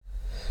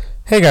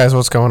Hey guys,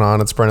 what's going on?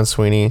 It's Brennan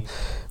Sweeney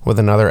with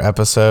another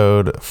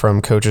episode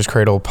from Coach's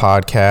Cradle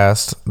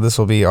podcast. This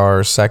will be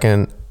our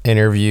second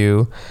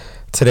interview.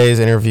 Today's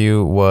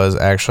interview was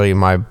actually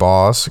my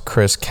boss,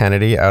 Chris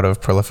Kennedy, out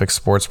of Proehlific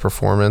Sports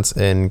Performance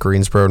in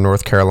Greensboro,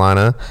 North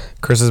Carolina.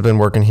 Chris has been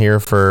working here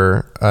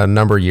for a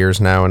number of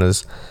years now and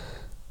has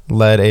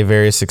led a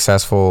very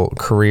successful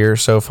career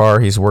so far.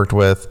 He's worked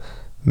with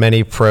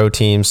many pro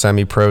teams,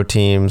 semi-pro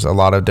teams, a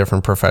lot of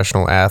different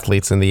professional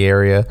athletes in the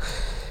area,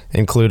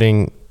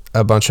 including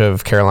a bunch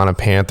of Carolina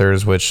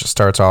Panthers, which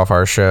starts off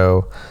our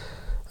show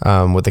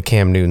with the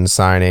Cam Newton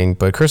signing.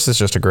 But Chris is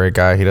just a great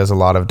guy. He does a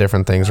lot of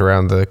different things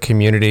around the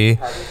community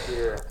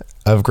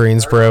of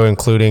Greensboro,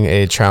 including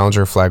a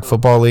Challenger Flag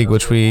Football League,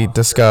 which we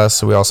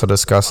discuss. We also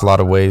discuss a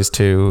lot of ways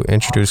to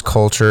introduce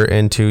culture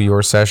into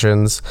your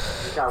sessions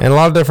and a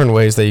lot of different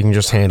ways that you can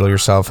just handle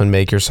yourself and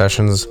make your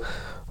sessions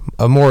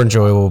a more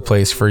enjoyable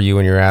place for you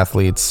and your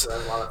athletes.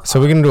 So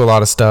we're going to do a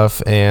lot of stuff,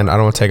 and I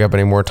don't want to take up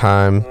any more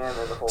time.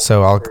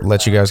 So I'll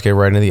let you guys get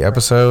right into the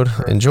episode.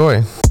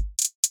 Enjoy.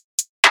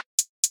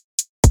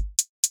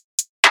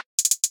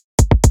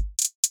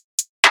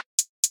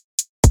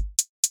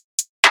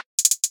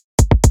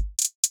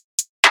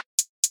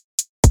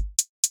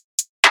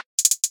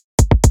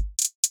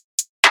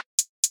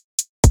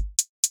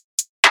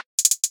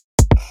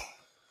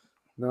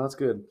 No, that's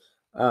good.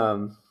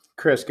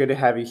 Chris, good to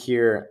have you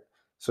here.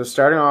 So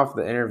starting off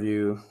the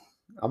interview,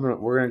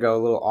 we're gonna go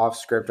a little off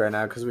script right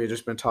now because we've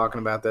just been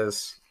talking about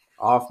this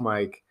off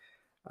mic.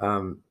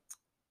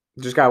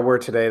 Just got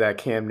word today that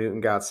Cam Newton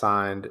got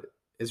signed.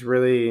 Is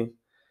really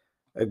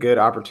a good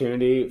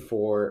opportunity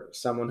for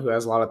someone who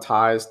has a lot of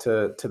ties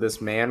to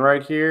this man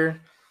right here.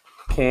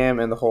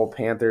 Cam and the whole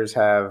Panthers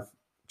have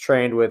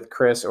trained with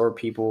Chris or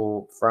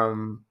people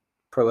from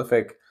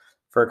Proehlific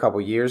for a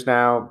couple years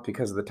now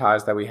because of the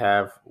ties that we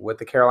have with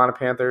the Carolina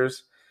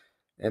Panthers.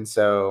 And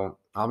so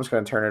I'm just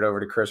going to turn it over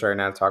to Chris right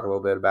now to talk a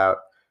little bit about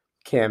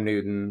Cam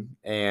Newton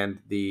and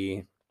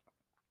the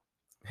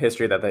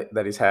history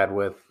that he's had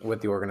with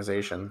the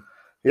organization.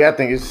 Yeah, I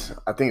think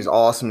it's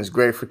awesome. It's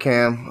great for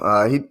Cam.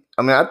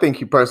 I think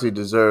he personally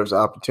deserves the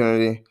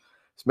opportunity.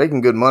 He's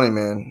making good money,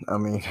 man. I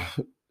mean,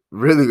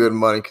 really good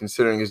money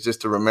considering it's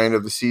just the remainder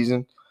of the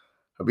season.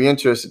 I'll be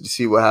interested to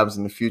see what happens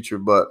in the future.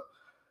 But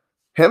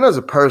him as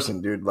a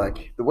person, dude,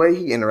 like the way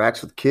he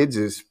interacts with kids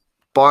is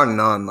bar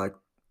none, like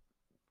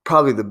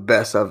probably the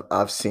best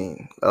I've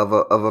seen of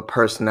a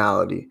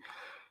personality.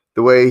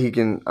 The way he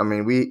can,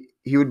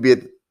 he would be at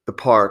the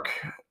park.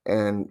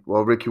 And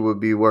Ricky would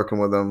be working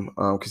with him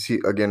because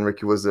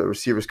Ricky was the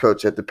receivers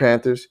coach at the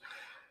Panthers,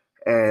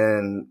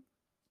 and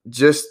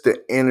just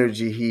the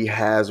energy he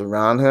has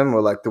around him,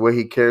 or like the way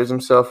he carries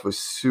himself, was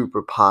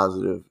super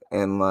positive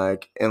and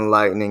like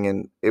enlightening,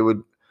 and it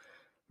would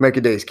make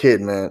a day's kid,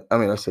 man. I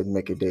mean, I said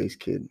make a day's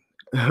kid,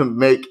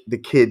 make the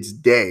kid's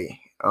day.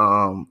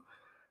 I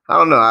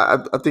don't know.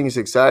 I think it's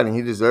exciting.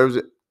 He deserves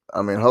it.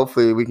 I mean,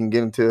 hopefully we can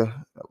get into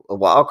a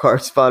wild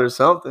card spot or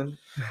something.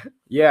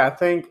 Yeah, I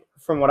think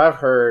from what I've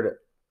heard,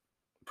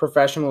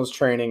 professionals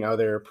training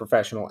other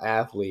professional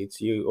athletes,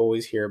 you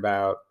always hear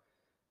about,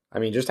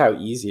 just how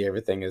easy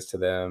everything is to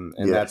them.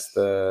 And Yes.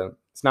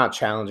 It's not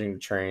challenging to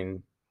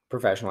train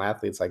professional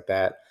athletes like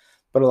that.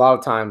 But a lot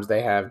of times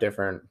they have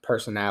different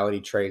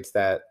personality traits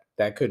that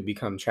could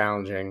become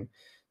challenging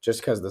just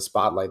because of the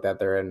spotlight that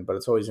they're in. But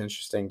it's always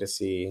interesting to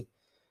see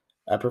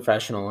a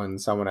professional and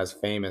someone as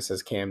famous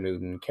as Cam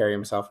Newton carry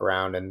himself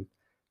around and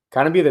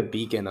kind of be the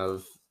beacon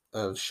of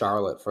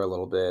Charlotte for a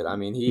little bit. I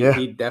mean,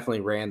 he definitely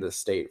ran the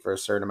state for a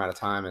certain amount of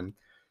time,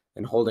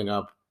 and holding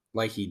up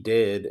like he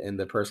did, and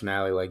the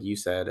personality, like you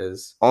said,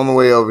 is on the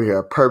way over here.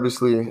 I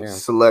purposely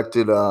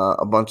selected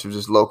a bunch of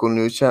just local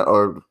news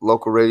or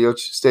local radio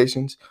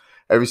stations.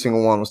 Every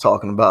single one was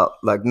talking about,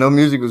 like, no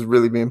music was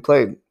really being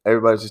played.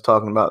 Everybody's just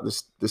talking about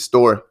this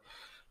story.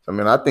 I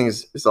mean, I think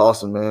it's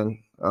awesome, man.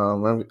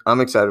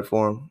 I'm excited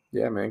for him.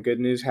 Yeah, man.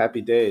 Good news,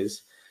 happy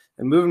days.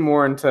 And moving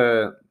more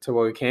into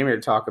what we came here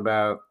to talk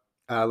about.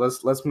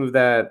 Let's move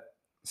that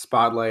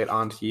spotlight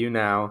onto you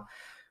now.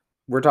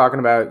 We're talking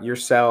about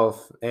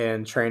yourself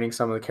and training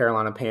some of the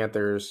Carolina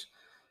Panthers.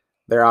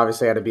 There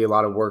obviously had to be a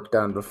lot of work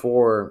done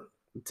before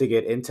to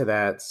get into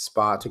that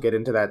spot, to get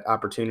into that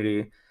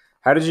opportunity.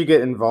 How did you get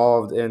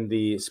involved in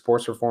the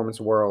sports performance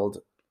world,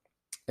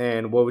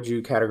 and what would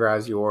you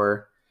categorize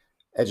your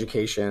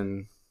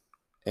education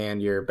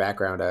and your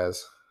background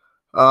as?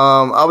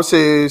 I would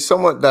say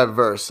somewhat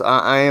diverse.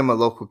 I am a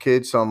local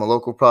kid, so I'm a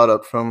local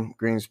product from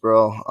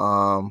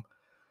Greensboro.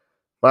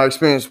 My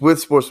experience with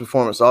sports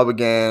performance all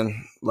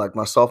began like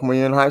my sophomore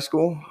year in high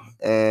school,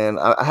 and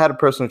I had a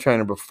personal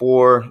trainer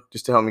before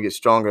just to help me get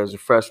stronger as a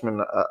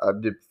freshman. I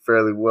did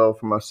fairly well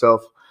for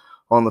myself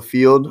on the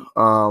field.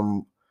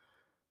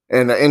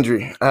 And an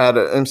injury. I had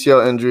an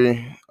MCL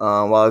injury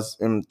while I was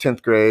in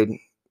 10th grade.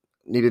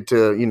 Needed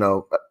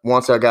to,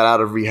 once I got out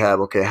of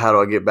rehab, okay, how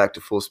do I get back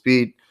to full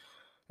speed?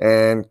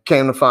 And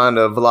came to find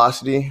a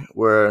Velocity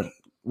where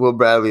Will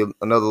Bradley,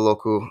 another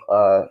local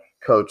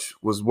coach,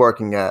 was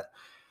working at.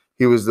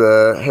 He was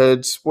the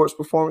head sports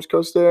performance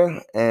coach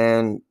there,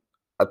 and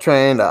I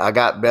trained, I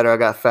got better, I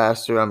got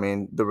faster. I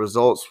mean, the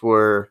results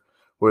were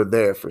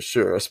there for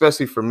sure.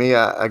 Especially for me,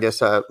 I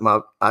guess I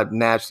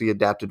naturally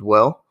adapted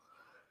well.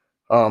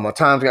 My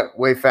times got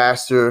way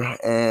faster,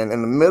 and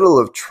in the middle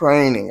of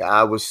training,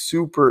 I was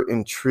super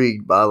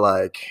intrigued by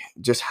like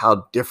just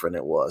how different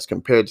it was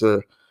compared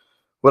to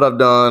what I've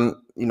done,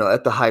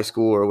 at the high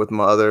school or with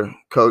my other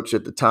coach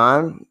at the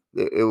time.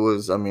 It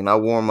was, I mean, I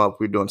warm up,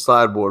 we're doing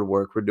slide board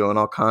work, we're doing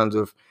all kinds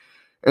of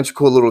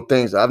integral little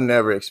things I've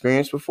never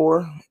experienced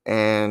before.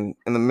 And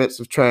in the midst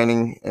of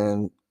training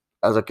and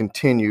as I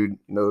continued,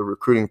 the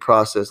recruiting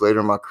process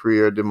later in my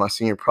career, I did my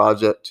senior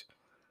project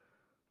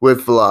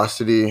with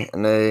Velocity,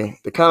 and they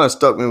kind of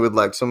stuck me with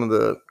like some of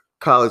the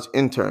college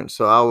interns.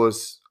 So I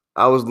was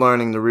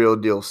learning the real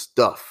deal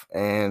stuff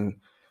and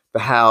the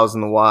hows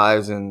and the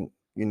whys, and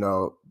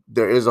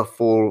there is a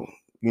full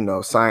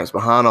science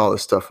behind all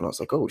this stuff. And I was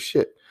like, oh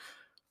shit.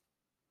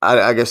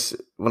 I guess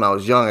when I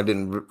was young, I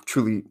didn't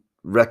truly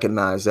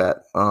recognize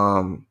that.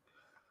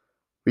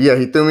 But yeah,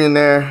 he threw me in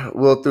there.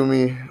 Will threw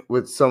me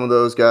with some of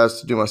those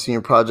guys to do my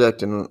senior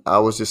project, and I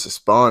was just a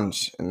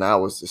sponge, and that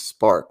was the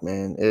spark,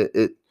 man.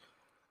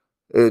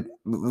 It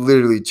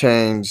literally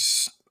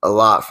changed a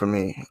lot for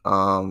me.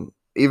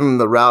 Even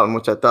the route in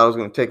which I thought I was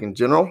going to take in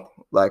general,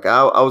 like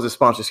I was a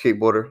sponsored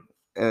skateboarder,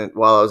 and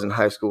while I was in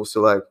high school,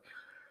 so like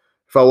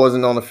if I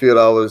wasn't on the field,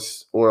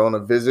 or on a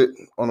visit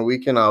on a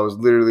weekend, I was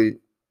literally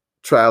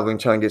traveling,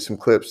 trying to get some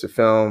clips to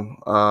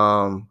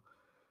film.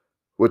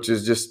 Which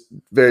is just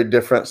very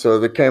different. So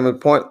there came a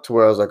point to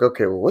where I was like,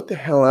 okay, well, what the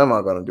hell am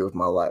I going to do with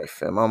my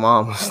life? And my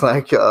mom was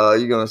like, you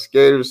going to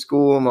skate to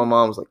school? And my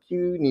mom was like,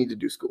 you need to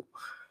do school.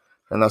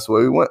 And that's the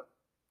way we went.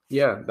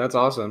 Yeah, that's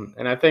awesome.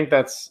 And I think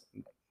that's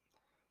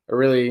a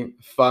really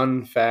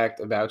fun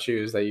fact about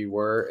you is that you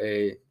were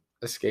a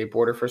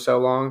skateboarder for so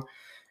long,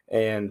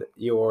 and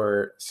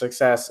your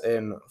success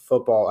in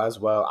football as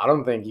well. I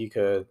don't think you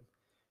could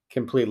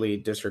completely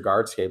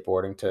disregard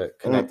skateboarding to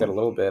connect it a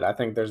little bit. I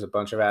think there's a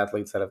bunch of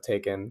athletes that have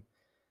taken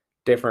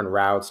different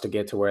routes to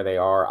get to where they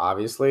are,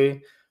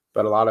 obviously,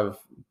 but a lot of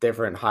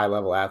different high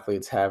level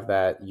athletes have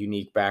that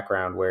unique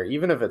background where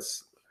even if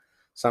it's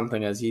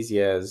something as easy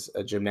as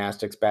a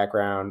gymnastics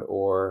background,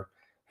 or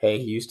hey,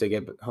 he used to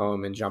get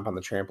home and jump on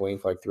the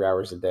trampoline for like 3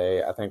 hours a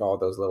day, I think all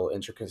those little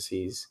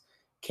intricacies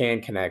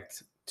can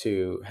connect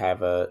to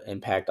have a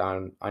impact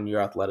on your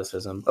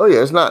athleticism. Oh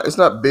yeah, it's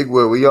not big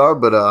where we are,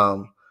 but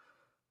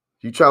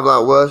you travel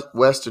out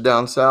west or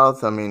down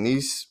south. I mean,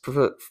 these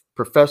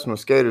professional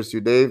skaters,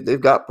 dude, they've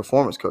got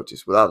performance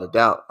coaches without a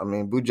doubt. I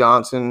mean, Boo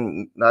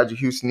Johnson, Nigel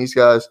Houston, these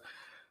guys,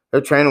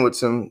 they're training with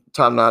some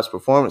top-notch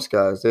performance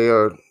guys.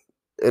 It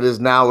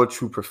is now a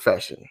true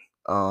profession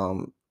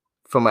from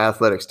an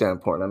athletic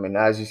standpoint. I mean,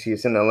 as you see,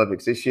 it's in the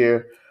Olympics this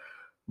year.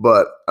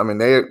 But I mean,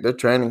 they're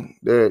training.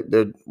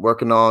 They're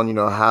working on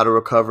how to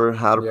recover,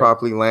 how to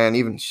properly land.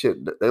 Even shit,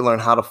 they learn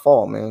how to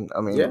fall, man.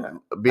 I mean,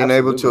 being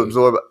able to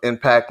absorb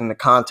impact in the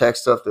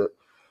context stuff that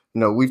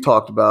we've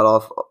talked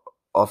about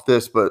off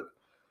this, but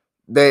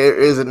there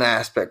is an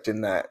aspect in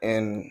that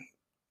in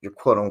your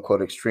quote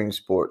unquote extreme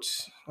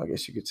sports, I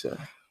guess you could say.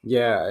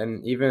 Yeah,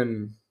 and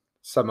even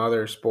some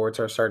other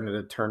sports are starting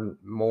to turn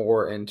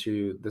more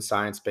into the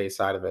science-based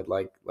side of it,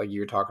 like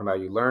you were talking about.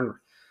 You learn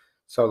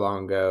so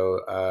long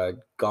ago,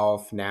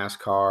 golf,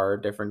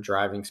 NASCAR, different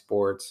driving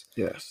sports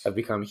have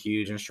become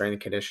huge in strength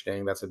and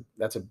conditioning.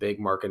 That's a big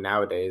market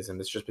nowadays,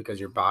 and it's just because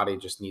your body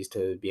just needs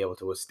to be able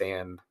to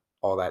withstand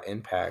all that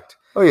impact.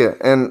 Oh yeah,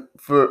 and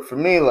for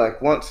me,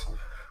 like once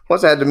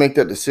I had to make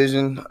that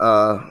decision,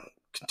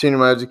 continue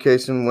my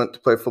education, went to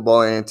play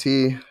football at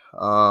A&T,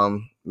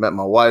 met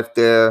my wife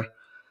there,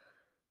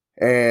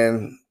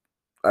 and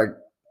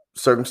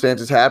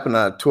circumstances happened.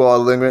 I tore all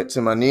the ligaments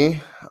in my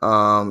knee.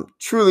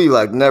 Truly,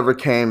 like, never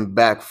came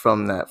back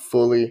from that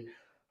fully.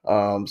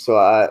 So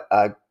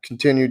I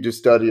continued to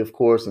study, of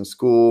course, in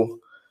school.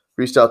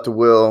 Reached out to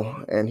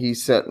Will, and he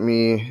sent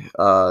me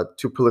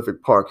to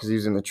Proehlific Park because he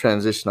was in the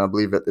transition, I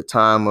believe, at the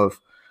time of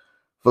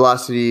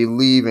Velocity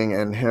leaving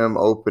and him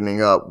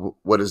opening up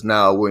what is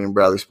now William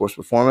Bradley Sports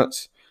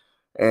Performance.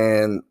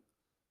 And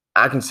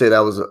I can say that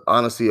was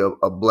honestly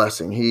a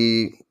blessing.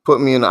 He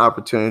put me in the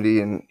opportunity,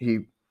 and he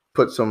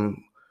put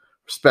some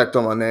respect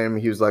on my name.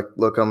 He was like,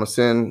 look, I'm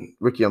sending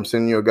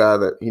you a guy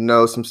that he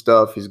knows some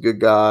stuff. He's a good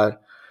guy.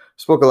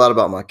 Spoke a lot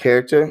about my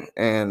character.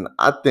 And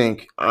I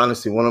think,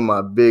 honestly, one of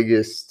my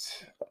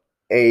biggest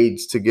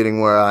aids to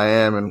getting where I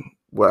am and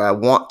where I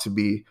want to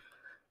be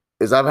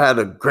is I've had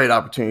a great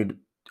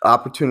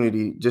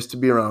opportunity just to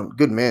be around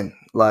good men,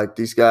 like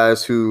these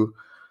guys who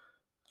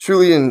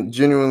truly and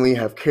genuinely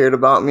have cared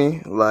about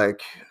me,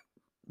 like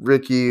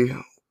Ricky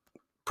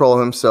Prohl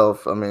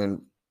himself. I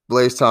mean,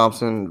 Blaze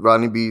Thompson,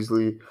 Rodney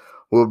Beasley,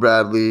 Will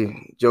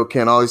Bradley, Joe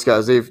Ken, all these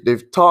guys.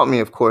 They've taught me,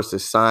 of course, the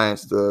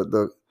science,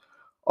 the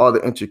all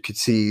the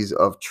intricacies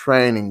of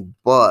training,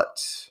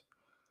 but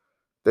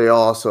they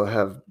also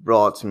have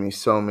brought to me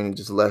so many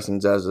just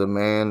lessons as a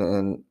man.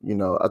 And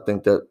I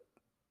think that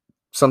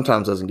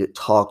sometimes doesn't get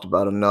talked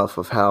about enough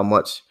of how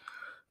much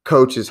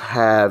coaches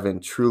have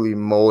in truly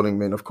molding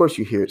men. Of course,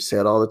 you hear it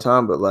said all the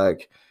time, but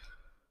like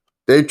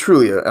They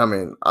truly, I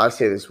mean, I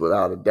say this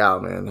without a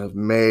doubt, man, have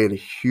made a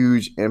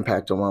huge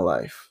impact on my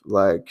life.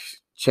 Like,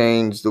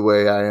 changed the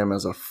way I am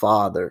as a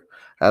father,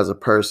 as a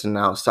person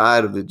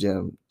outside of the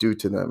gym due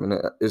to them.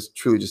 And it's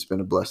truly just been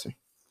a blessing.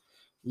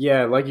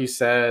 Yeah, like you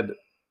said,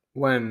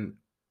 when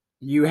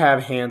you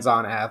have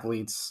hands-on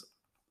athletes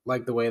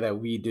like the way that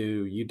we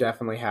do, you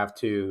definitely have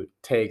to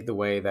take the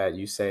way that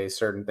you say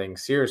certain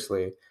things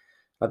seriously.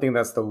 I think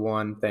that's the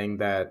one thing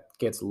that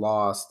gets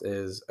lost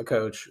is a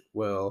coach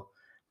will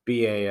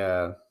be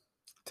to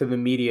the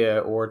media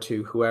or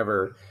to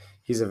whoever,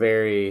 he's a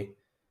very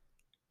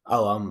I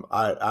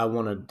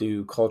want to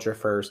do culture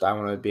first. I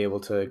want to be able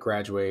to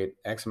graduate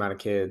X amount of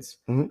kids,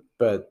 Mhm.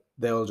 but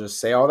they'll just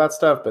say all that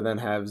stuff, but then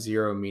have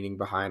zero meaning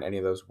behind any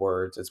of those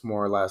words. It's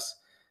more or less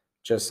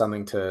just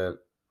something to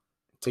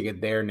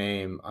get their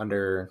name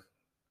under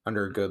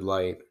a good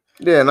light.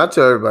 Yeah, and I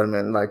tell everybody,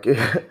 man, like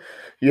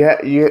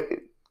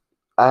you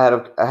I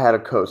had a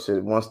coach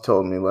that once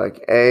told me,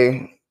 like,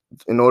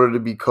 in order to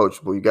be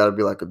coachable, you gotta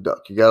be like a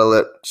duck. You gotta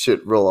let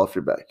shit roll off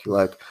your back. You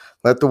like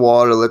let the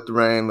water, let the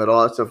rain, let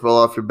all that stuff roll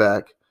off your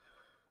back.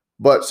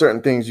 But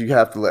certain things you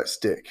have to let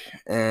stick.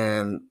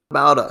 And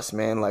about us,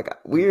 man, like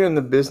we're in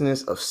the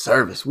business of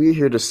service. We're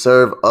here to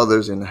serve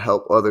others and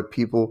help other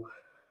people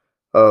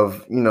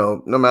of,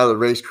 no matter the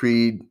race,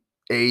 creed,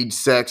 age,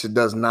 sex, it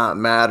does not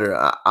matter.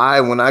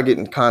 When I get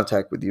in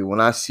contact with you,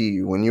 when I see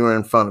you, when you're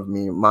in front of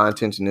me, my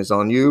attention is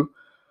on you.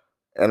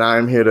 And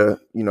I'm here to,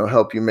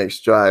 help you make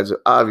strides,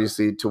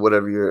 obviously, to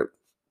whatever your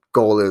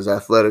goal is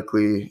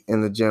athletically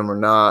in the gym or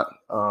not.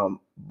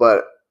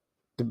 But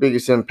the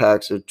biggest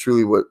impacts are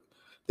truly what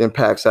the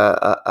impacts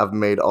I've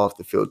made off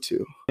the field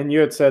too. And you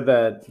had said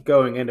that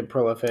going into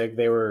Prolific,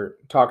 they were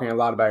talking a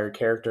lot about your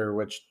character,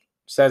 which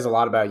says a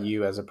lot about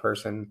you as a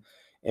person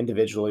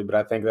individually, but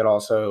I think that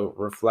also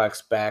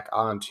reflects back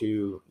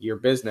onto your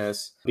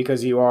business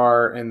because you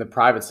are in the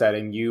private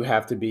setting. You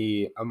have to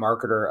be a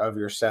marketer of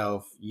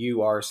yourself.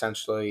 You are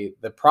essentially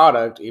the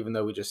product, even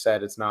though we just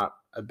said it's not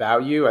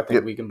about you. I think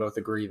Yep. we can both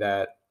agree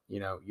that,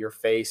 your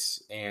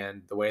face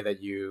and the way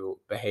that you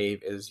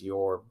behave is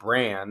your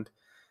brand.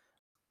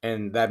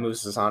 And that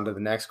moves us on to the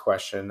next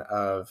question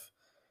of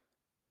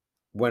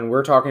when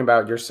we're talking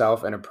about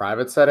yourself in a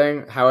private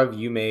setting, how have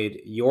you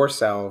made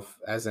yourself,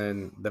 as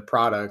in the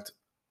product,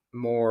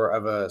 more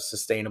of a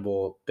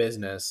sustainable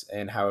business,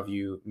 and how have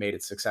you made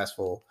it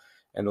successful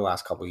in the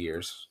last couple of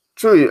years?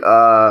 Truly,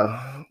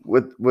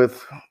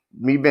 with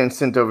me being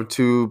sent over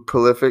to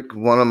Prolific,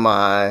 one of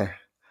my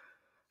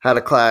had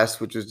a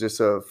class which was just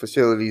a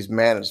facilities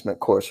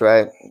management course,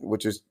 right?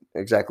 Which is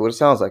exactly what it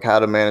sounds like, how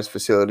to manage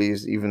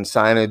facilities, even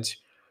signage.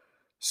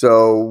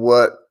 So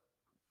what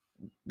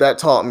that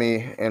taught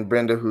me, and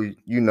Brenda, who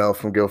you know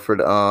from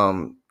Guilford,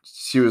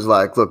 she was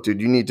like, "Look,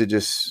 dude, you need to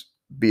just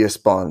be a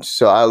sponge."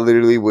 So I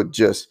literally would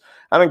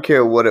I don't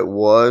care what it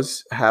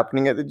was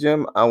happening at the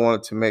gym. I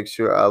wanted to make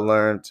sure I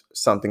learned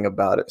something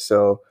about it.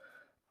 So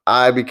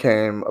I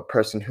became a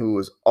person who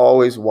was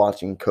always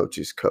watching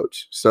coaches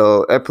coach.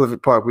 So at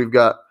Prolific Park, we've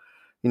got,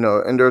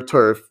 indoor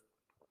turf,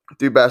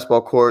 3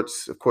 basketball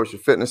courts, of course,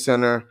 your fitness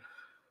center,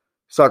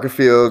 soccer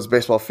fields,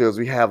 baseball fields.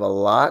 We have a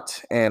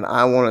lot, and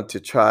I wanted to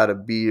try to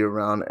be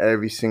around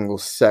every single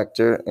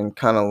sector and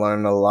kind of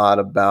learn a lot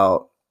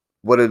about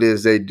what it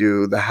is they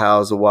do, the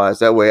hows, the whys.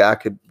 That way I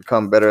could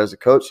become better as a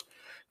coach.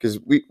 Because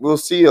we'll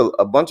see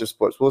a bunch of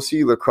sports. We'll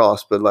see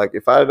lacrosse, but like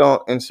if I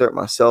don't insert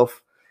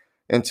myself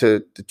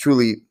into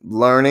truly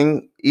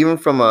learning, even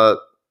from a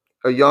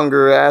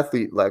younger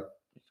athlete, like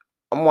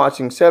I'm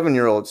watching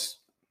 7-year-olds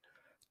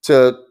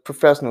to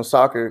professional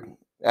soccer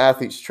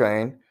athletes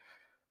train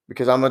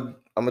because I'm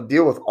a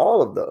deal with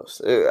all of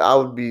those. I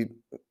would be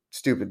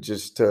stupid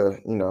just to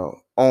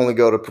only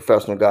go to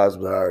professional guys.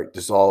 But all right,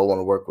 this is all I want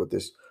to work with.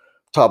 This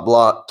top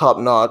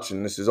notch,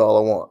 and this is all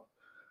I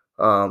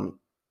want.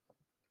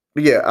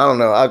 But yeah, I don't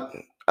know.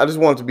 I just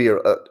wanted to be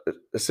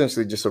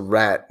essentially just a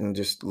rat and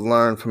just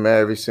learn from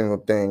every single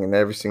thing and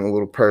every single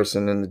little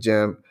person in the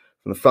gym,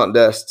 from the front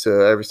desk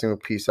to every single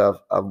piece I've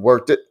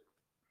worked it,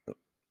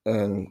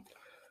 and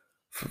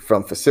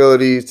from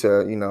facilities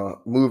to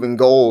moving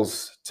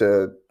goals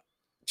to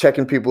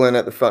checking people in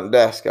at the front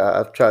desk.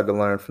 I've tried to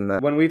learn from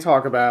that. When we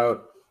talk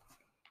about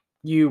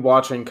you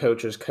watching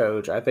coaches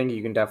coach, I think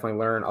you can definitely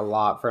learn a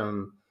lot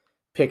from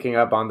picking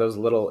up on those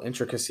little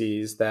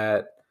intricacies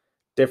that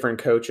different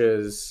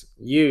coaches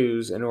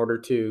use in order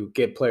to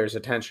get players'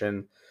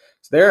 attention.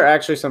 So there are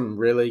actually some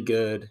really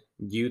good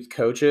youth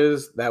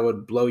coaches that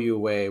would blow you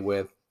away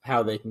with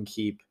how they can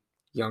keep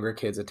younger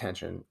kids'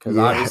 attention. Because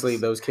obviously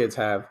Yes. those kids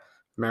have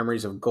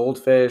memories of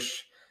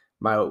goldfish.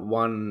 My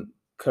one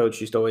coach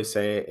used to always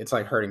say it's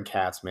like herding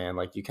cats, man.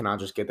 Like you cannot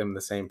just get them in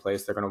the same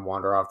place. They're going to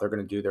wander off. They're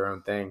going to do their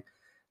own thing.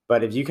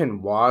 But if you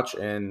can watch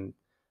and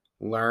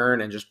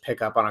learn and just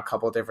pick up on a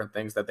couple different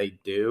things that they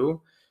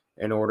do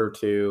in order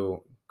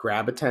to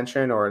grab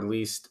attention or at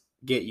least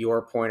get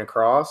your point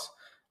across,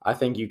 I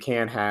think you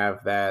can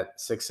have that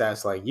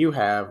success like you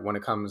have when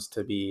it comes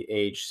to be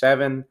age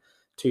 7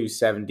 to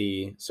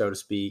 70, so to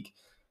speak.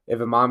 if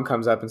a mom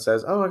comes up and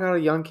says, "Oh, I got a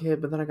young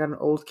kid, but then I got an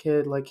old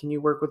kid. Like, can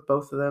you work with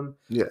both of them?"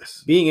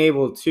 Yes. Being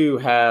able to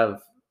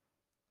have,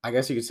 I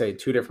guess you could say,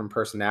 two different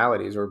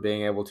personalities, or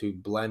being able to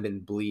blend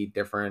and bleed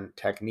different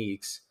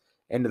techniques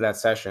into that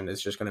session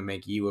is just going to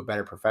make you a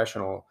better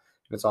professional.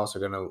 And it's also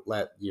going to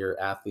let your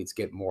athletes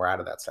get more out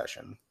of that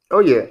session. Oh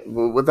yeah,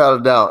 well, without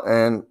a doubt.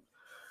 And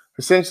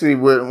essentially,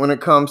 when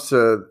it comes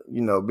to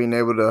being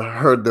able to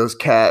herd those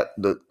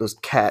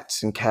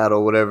cats and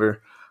cattle,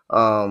 whatever.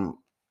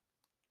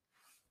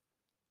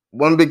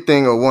 One big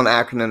thing or one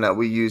acronym that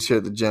we use here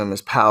at the gym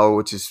is POWER,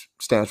 which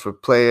stands for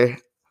play,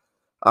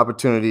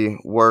 opportunity,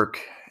 work,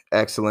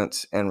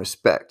 excellence, and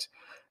respect.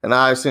 And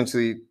I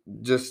essentially,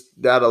 just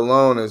that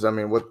alone is,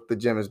 what the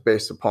gym is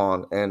based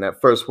upon. And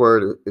that first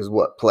word is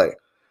what? Play.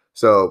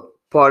 So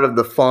part of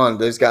the fun,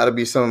 there's got to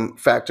be some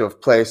factor of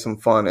play, some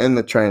fun in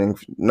the training.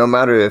 No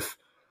matter if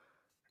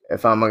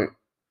I'm a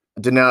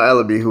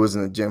Danelle Ellaby, who was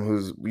in the gym,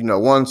 who's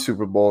won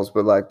Super Bowls,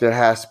 but like there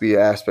has to be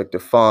an aspect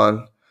of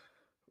fun.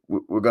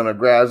 We're going to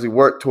gradually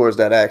work towards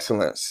that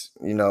excellence,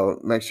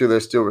 make sure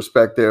there's still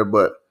respect there.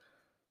 But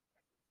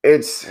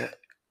it's,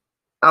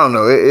 I don't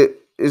know,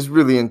 it's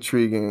really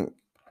intriguing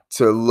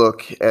to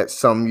look at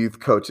some youth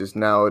coaches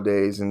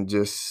nowadays and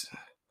just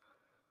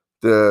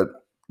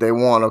they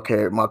want,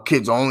 okay, my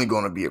kid's only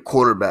going to be a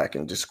quarterback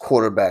and just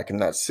quarterback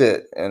and that's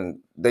it. And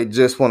they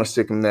just want to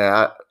stick him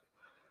there.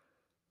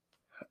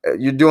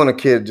 You're doing a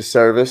kid a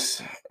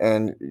disservice,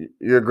 and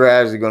you're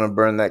gradually going to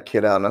burn that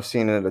kid out. And I've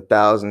seen it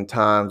 1,000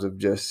 times of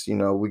just,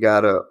 we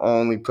got to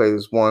only play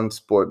this one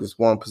sport, this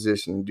one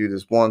position, and do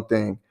this one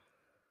thing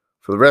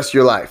for the rest of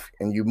your life.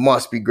 And you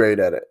must be great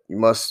at it.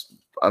 You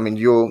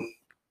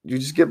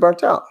just get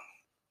burnt out.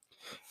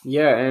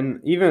 Yeah,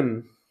 and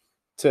even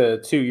to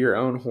your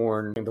own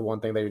horn, the one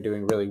thing that you're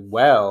doing really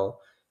well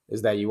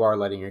is that you are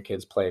letting your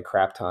kids play a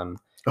crap ton.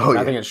 Oh,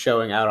 I think it's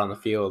showing out on the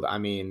field. I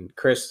mean,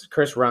 Chris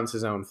runs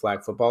his own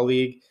flag football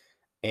league,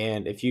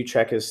 and if you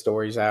check his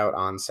stories out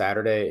on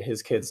Saturday,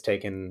 his kid's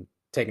taking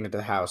it to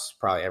the house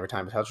probably every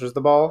time he touches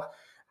the ball.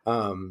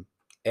 And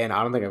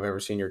I don't think I've ever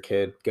seen your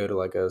kid go to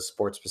like a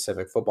sports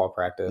specific football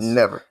practice.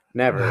 Never.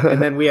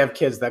 And then we have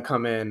kids that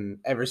come in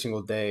every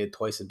single day,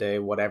 twice a day,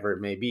 whatever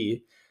it may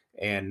be.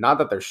 And not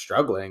that they're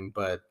struggling,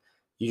 but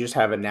you just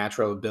have a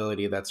natural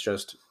ability that's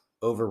just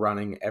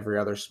overrunning every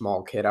other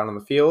small kid out on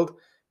the field,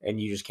 and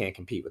you just can't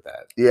compete with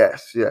that.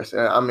 Yes.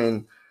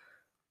 And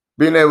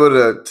being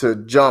able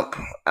to jump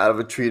out of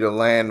a tree, to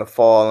land, to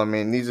fall,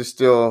 these are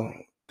still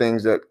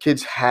things that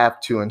kids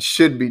have to and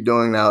should be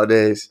doing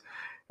nowadays.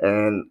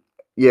 And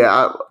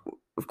yeah,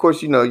 of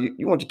course, you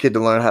want your kid to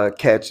learn how to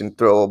catch and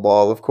throw a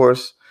ball, of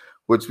course,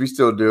 which we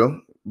still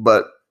do,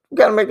 but we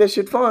got to make that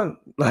shit fun.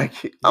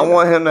 Like, yeah. I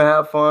want him to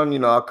have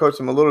fun. I'll coach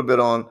him a little bit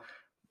on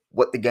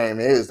what the game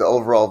is, the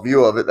overall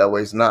view of it. That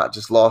way he's not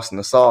just lost in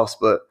the sauce.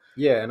 But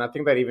yeah, and I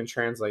think that even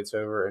translates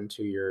over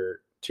into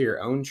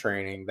your own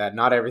training, that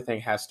not everything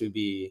has to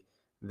be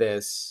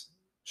this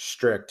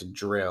strict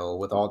drill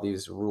with all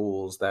these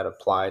rules that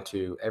apply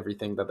to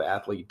everything that the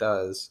athlete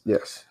does.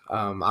 Yes.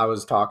 I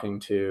was talking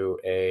to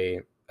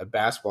a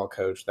basketball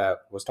coach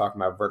that was talking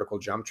about vertical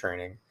jump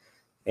training,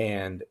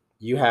 and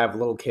you have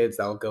little kids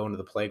that will go into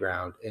the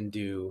playground and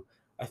do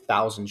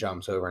 1,000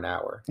 jumps over an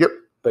hour. Yep.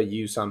 But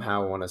you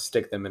somehow want to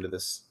stick them into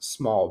this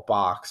small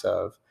box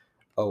of,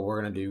 oh,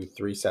 we're going to do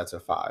 3 sets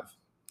of 5.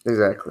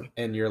 Exactly.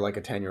 And you're like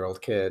a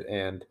 10-year-old kid,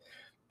 and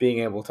being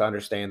able to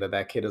understand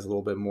that kid is a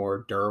little bit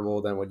more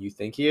durable than what you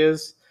think he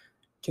is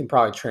can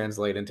probably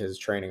translate into his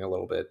training a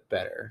little bit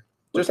better.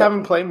 Just have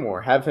him play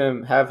more. Have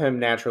him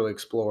naturally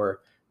explore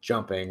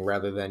jumping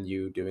rather than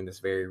you doing this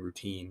very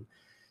routine.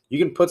 You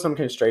can put some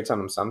constraints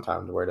on him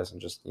sometimes where he doesn't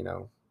just,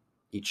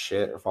 eat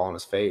shit or fall on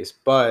his face.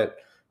 But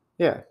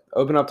yeah,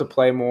 open up to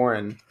play more.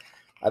 And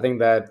I think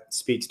that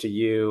speaks to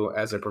you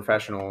as a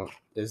professional,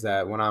 is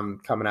that when I'm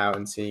coming out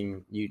and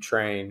seeing you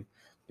train,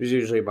 there's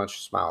usually a bunch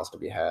of smiles to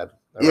be had.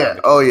 Yeah.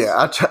 Oh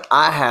yeah.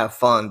 I have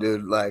fun,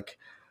 dude. Like,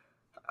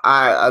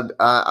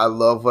 I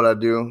love what I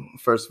do.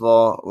 First of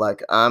all,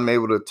 like, I'm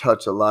able to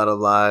touch a lot of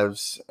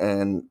lives,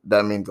 and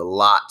that means a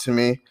lot to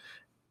me.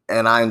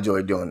 And I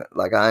enjoy doing it.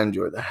 Like, I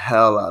enjoy the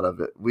hell out of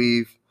it.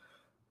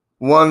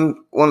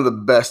 One of the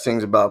best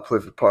things about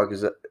Proehlific Park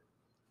is that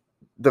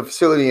the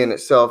facility in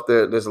itself,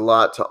 there's a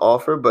lot to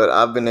offer, but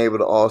I've been able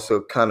to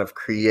also kind of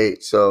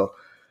create. So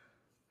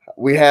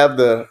we have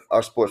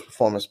our sports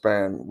performance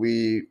brand.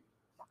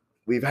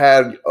 We've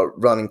had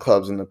running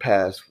clubs in the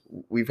past.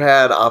 We've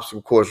had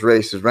obstacle course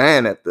races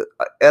ran at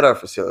our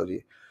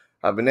facility.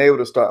 I've been able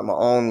to start my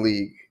own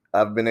league.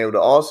 I've been able to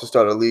also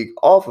start a league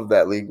off of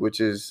that league, which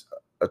is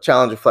a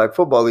challenger flag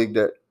football league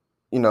that,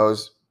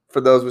 is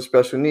for those with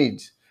special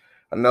needs.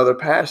 Another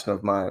passion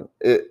of mine.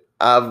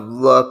 I've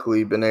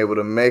luckily been able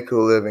to make a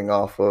living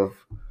off of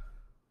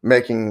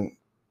making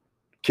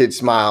kids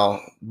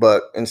smile,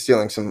 but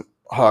instilling some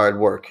hard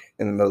work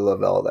in the middle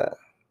of all that.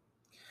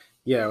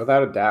 Yeah,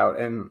 without a doubt.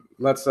 And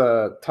let's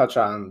touch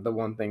on the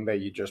one thing that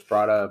you just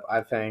brought up.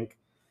 I think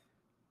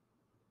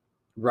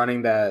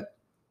running that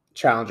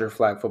Challenger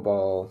Flag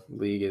Football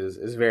League is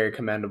very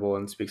commendable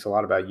and speaks a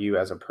lot about you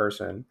as a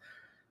person.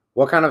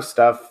 What kind of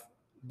stuff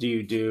do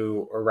you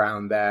do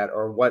around that,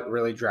 or what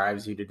really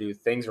drives you to do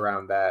things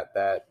around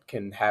that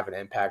can have an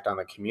impact on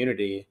the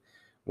community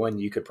when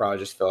you could probably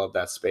just fill up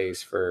that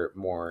space for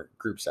more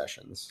group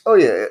sessions? Oh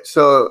yeah.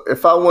 So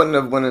if I wouldn't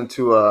have went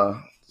into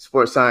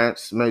sports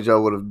science major, I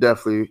would have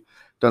definitely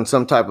done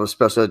some type of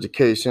special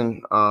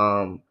education.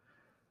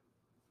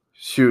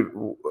 Shoot,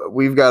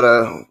 we've got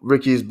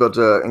Ricky's built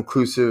a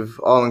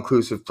all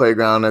inclusive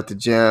playground at the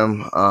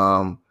gym.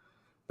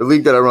 The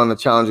league that I run, the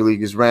Challenger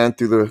League, is ran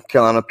through the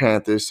Carolina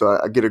Panthers, so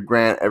I get a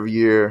grant every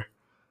year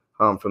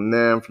from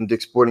them, from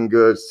Dick's Sporting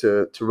Goods,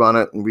 to run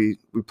it, and we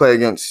play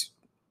against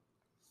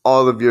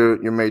all of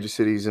your major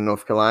cities in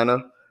North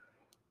Carolina.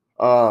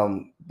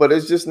 But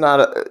it's just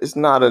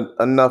not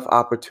enough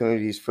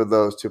opportunities for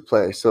those to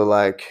play. So,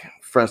 like,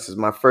 for instance,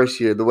 my first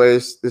year, the way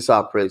this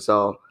operates,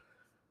 I'll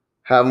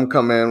have them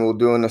come in. We'll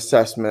do an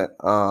assessment.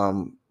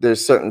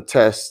 There's certain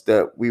tests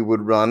that we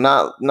would run,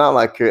 not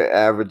like your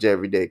average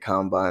everyday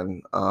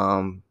combine,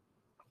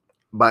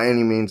 by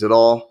any means at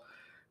all.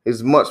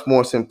 It's much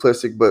more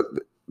simplistic, but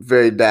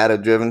very data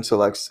driven. So,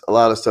 like, a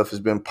lot of stuff has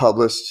been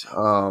published.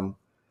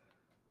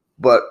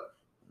 But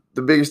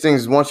the biggest thing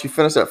is once you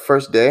finish that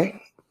first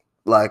day,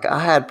 like, I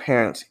had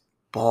parents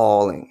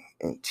bawling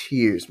in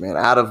tears, man,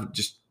 out of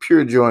just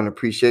pure joy and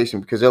appreciation,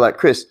 because they're like,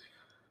 Chris,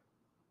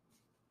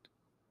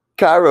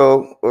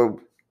 Cairo or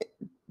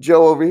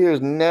Joe over here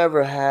has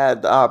never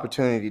had the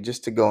opportunity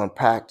just to go and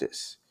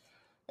practice.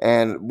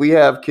 And we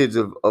have kids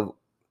of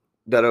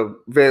that are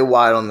very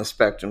wide on the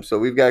spectrum. So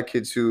we've got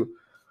kids who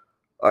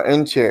are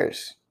in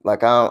chairs.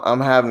 Like,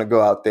 I'm having to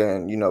go out there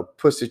and,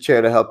 push the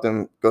chair to help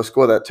them go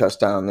score that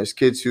touchdown. There's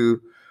kids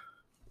who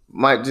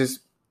might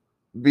just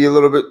be a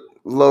little bit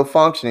low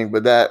functioning,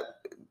 but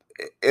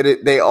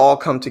they all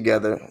come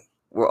together.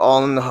 We're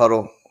all in the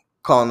huddle,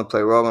 calling the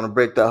play. We're all going to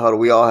break that huddle.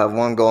 We all have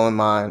one goal in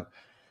mind,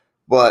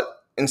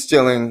 but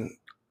instilling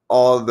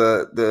all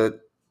the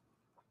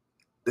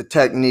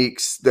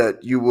techniques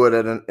that you would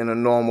in a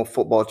normal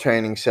football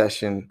training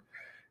session.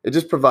 It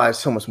just provides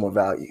so much more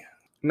value.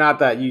 Not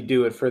that you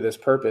do it for this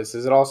purpose,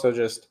 is it also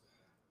just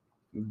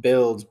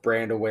builds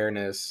brand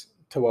awareness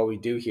to what we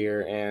do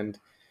here, and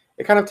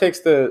it kind of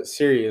takes the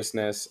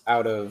seriousness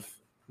out of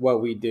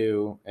what we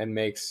do and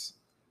makes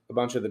a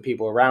bunch of the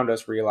people around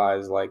us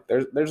realize, like,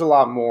 there's a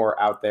lot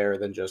more out there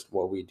than just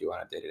what we do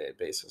on a day-to-day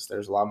basis.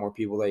 There's a lot more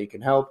people that you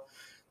can help.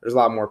 There's a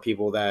lot more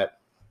people that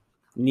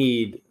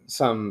need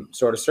some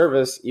sort of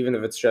service, even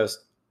if it's just,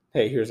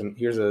 hey, here's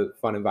a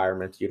fun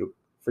environment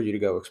for you to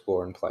go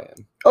explore and play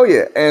in. Oh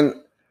yeah, and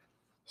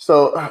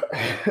so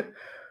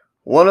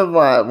one of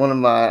my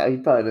you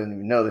probably didn't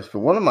even know this, but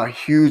one of my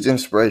huge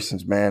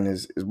inspirations, man,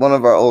 is one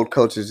of our old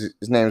coaches.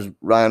 His name is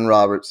Ryan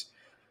Roberts.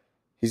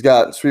 He's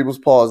got cerebral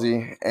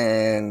palsy,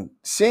 and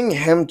seeing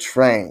him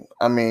train,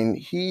 I mean,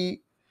 he's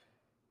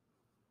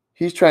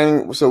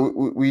training.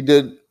 So we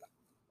did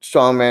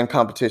strongman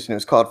competition. It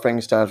was called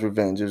Frankenstein's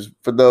Revenge. It was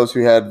for those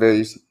who had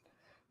various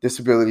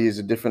disabilities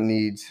or different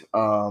needs.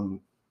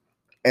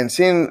 And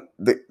seeing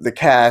the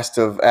cast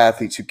of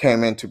athletes who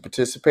came in to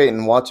participate,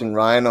 and watching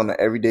Ryan on an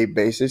everyday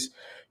basis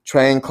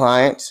train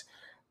clients,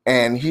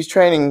 and he's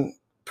training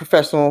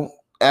professional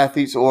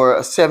athletes or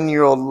a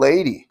 7-year-old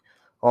lady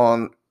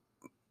on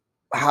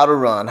how to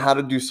run, how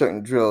to do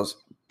certain drills,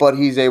 but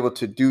he's able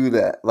to do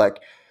that. Like,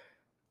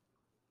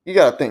 you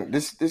got to think,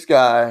 this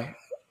guy,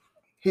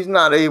 he's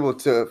not able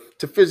to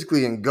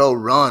physically and go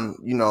run,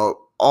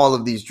 all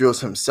of these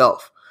drills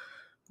himself,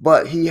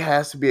 but he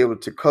has to be able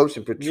to coach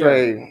and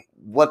portray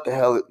what the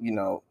hell,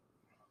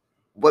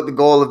 what the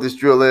goal of this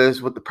drill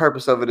is, what the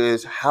purpose of it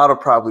is, how to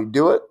probably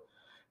do it.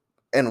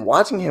 And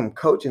watching him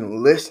coach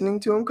and listening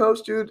to him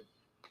coach, dude,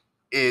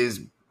 is,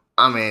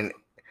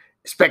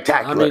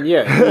 spectacular.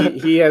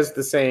 He has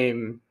the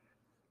same,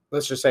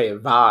 let's just say, a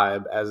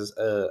vibe as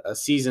a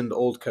seasoned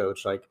old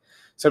coach, like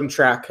some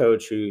track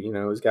coach who,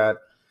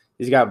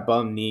 he's got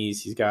bum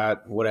knees, he's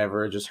got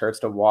whatever, it just hurts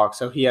to walk.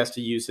 So he has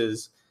to use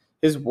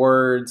his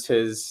words,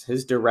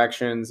 his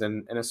directions,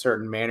 and in a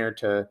certain manner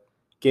to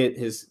get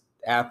his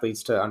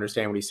athletes to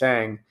understand what he's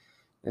saying.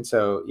 And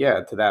so,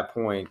 yeah, to that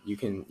point, you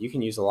can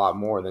use a lot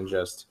more than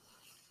just,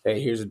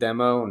 hey, here's a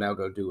demo, now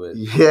go do it.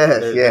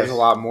 There's a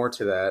lot more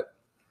to that,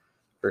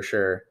 for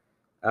sure.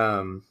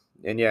 And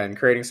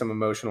creating some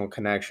emotional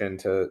connection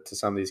to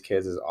some of these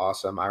kids is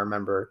awesome. I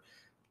remember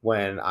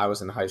when I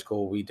was in high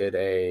school, we did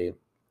a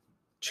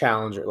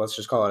challenger, let's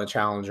just call it a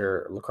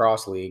challenger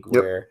lacrosse league,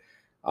 where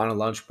on a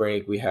lunch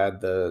break, we had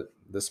the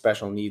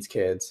special needs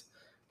kids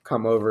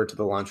come over to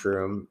the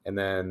lunchroom, and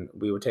then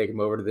we would take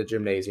them over to the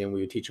gymnasium. We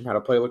would teach them how to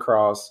play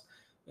lacrosse,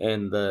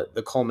 and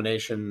the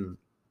culmination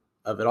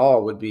of it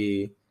all would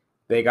be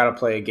they got to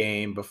play a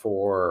game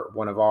before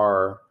one of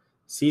our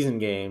season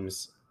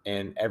games,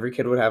 and every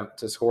kid would have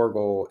to score a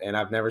goal. And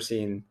I've never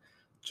seen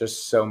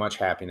just so much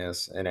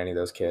happiness in any of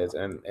those kids.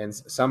 And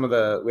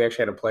we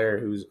actually had a player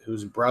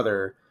whose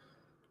brother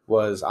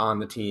was on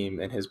the team,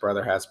 and his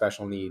brother has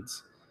special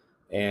needs.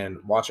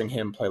 And watching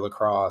him play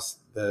lacrosse,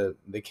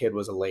 the kid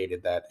was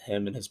elated that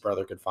him and his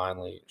brother could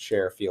finally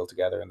share a field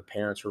together, and the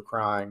parents were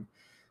crying.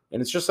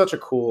 And it's just such a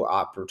cool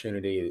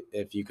opportunity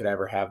if you could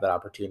ever have that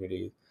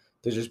opportunity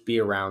to just be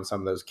around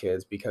some of those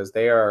kids, because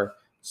they are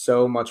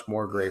so much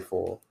more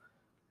grateful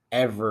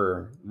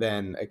ever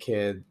than a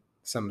kid,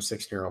 some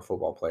 16-year-old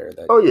football player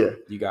that Oh yeah,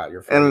 you got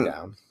your 40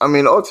 down. I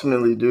mean,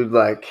 ultimately, dude,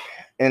 like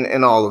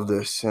in all of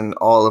this and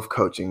all of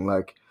coaching,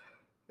 like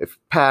if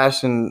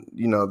passion,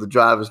 the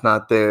drive is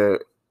not there,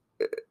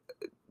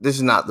 this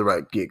is not the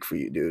right gig for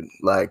you, dude.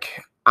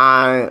 Like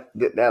I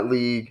get that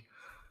league,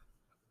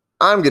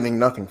 I'm getting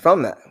nothing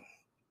from that.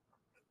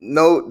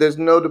 No, there's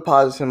no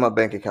deposits in my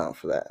bank account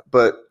for that.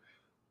 But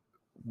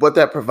what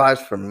that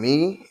provides for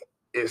me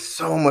is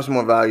so much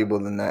more valuable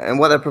than that. And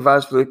what that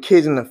provides for the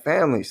kids and the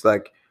families,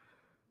 like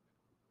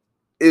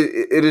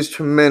it is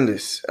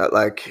tremendous.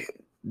 Like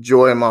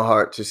joy in my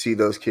heart to see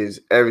those kids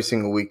every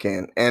single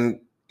weekend. And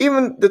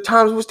even the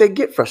times which they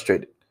get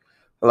frustrated.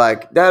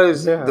 Like that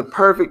is the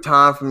perfect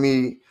time for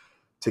me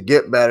to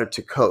get better,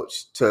 to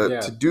coach,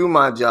 to do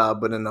my job,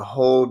 but in a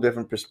whole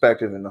different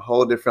perspective, in a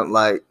whole different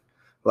light.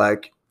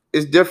 Like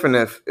it's different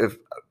if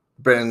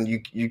Brendan,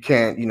 you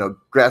can't,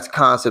 grasp the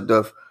concept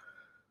of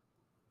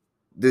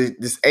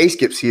this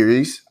A-skip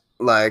series,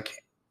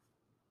 like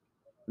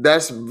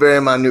that's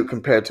very minute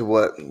compared to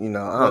what,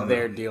 what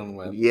they're dealing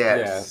with.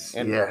 Yes.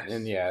 And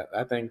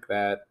I think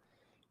that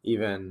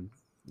even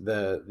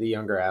the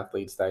younger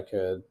athletes that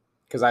could,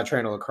 because I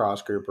train a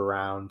lacrosse group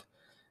around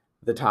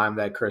the time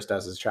that Chris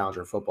does his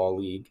Challenger Football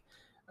League,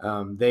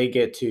 they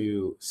get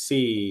to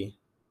see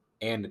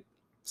and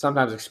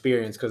sometimes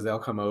experience, because they'll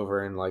come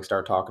over and like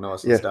start talking to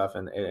us and stuff,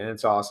 and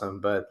it's awesome.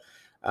 But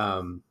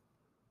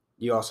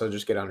you also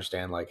just get to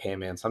understand, like, hey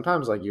man,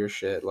 sometimes like your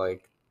shit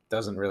like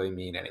doesn't really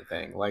mean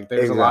anything. Like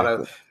there's a lot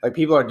of like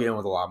people are dealing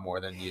with a lot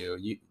more than you.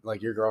 You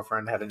like your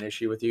girlfriend had an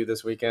issue with you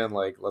this weekend.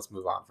 Like let's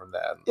move on from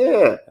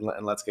that.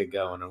 And let's get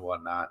going and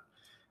whatnot.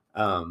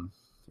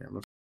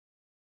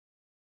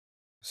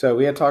 So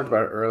we had talked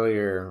about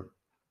earlier,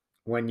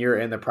 when you're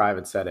in the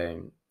private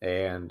setting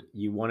and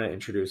you want to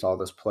introduce all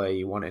this play,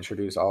 you want to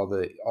introduce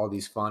all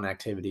these fun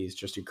activities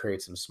just to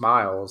create some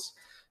smiles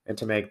and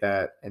to make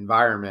that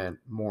environment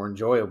more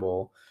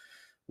enjoyable.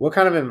 What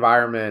kind of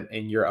environment,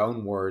 in your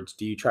own words,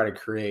 do you try to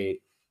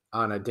create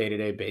on a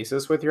day-to-day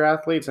basis with your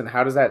athletes, and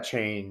how does that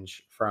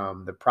change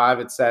from the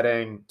private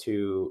setting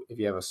to if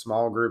you have a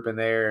small group in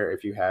there,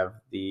 if you have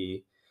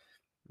the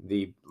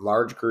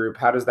large group?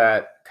 How does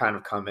that kind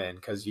of come in?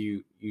 Because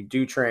you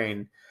do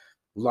train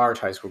large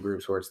high school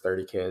groups where it's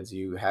 30 kids.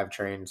 You have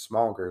trained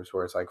small groups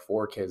where it's like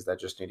 4 kids that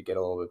just need to get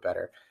a little bit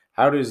better.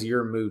 How does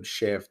your mood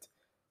shift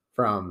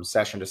from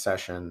session to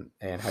session,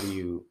 and how do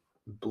you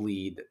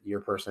bleed your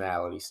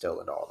personality still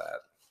into all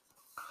that?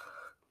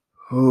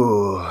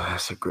 Oh,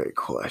 that's a great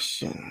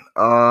question.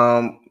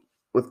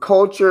 With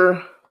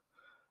culture,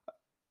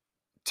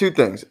 2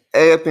 things.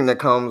 I think that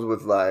comes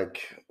with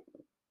like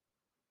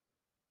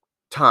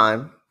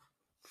time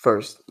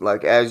first.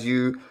 Like as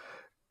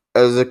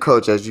a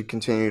coach, as you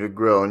continue to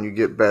grow and you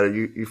get better,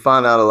 you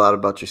find out a lot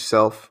about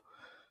yourself,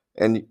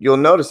 and you'll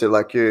notice it.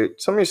 Like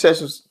some of your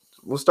sessions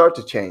will start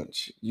to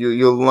change.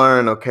 You'll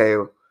learn, okay,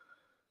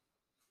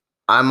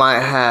 I might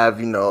have,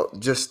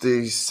 just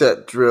these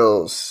set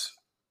drills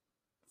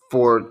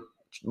for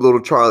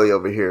little Charlie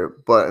over here.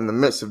 But in the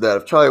midst of that,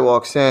 if Charlie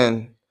walks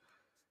in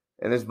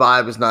and his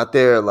vibe is not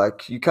there,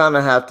 like you kind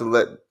of have to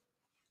let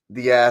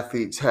the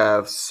athletes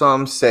have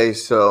some say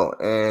so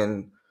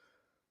in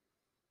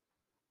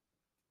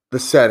the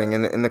setting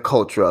and the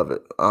culture of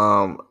it.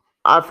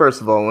 I first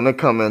of all, when they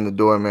come in the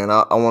door, man,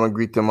 I want to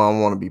greet them. I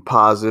want to be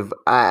positive.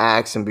 I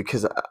ask them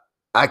because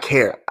I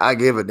care. I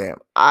give a damn.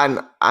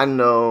 I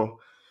know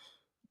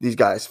these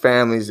guys'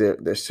 families,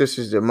 their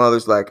sisters, their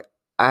mothers. Like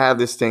I have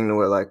this thing to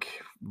where, like,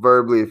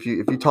 verbally, if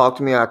you talk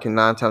to me, I can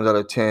 9 times out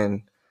of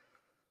 10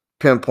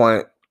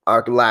 pinpoint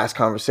our last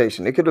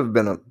conversation. It could have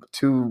been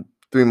 2-3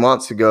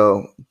 months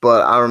ago,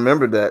 but I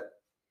remembered that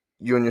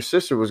you and your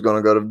sister was going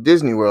to go to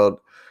Disney World.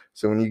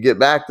 So when you get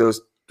back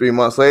those 3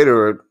 months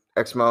later or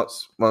X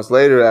months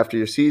later after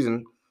your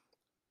season,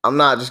 I'm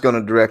not just going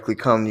to directly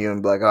come to you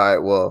and be like, all right,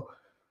 well,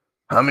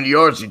 how many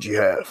yards did you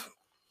have?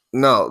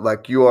 No,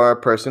 like you are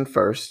a person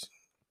first.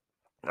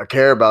 I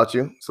care about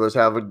you. So let's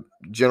have a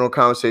general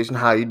conversation.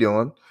 How you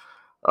doing?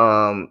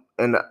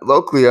 And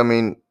locally, I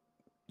mean,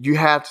 you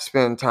have to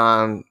spend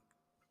time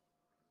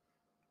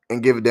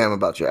and give a damn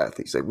about your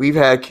athletes. Like we've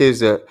had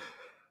kids that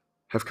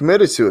have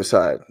committed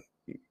suicide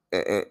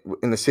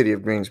in the city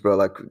of Greensboro,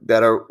 like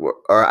that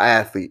are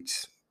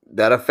athletes.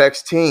 That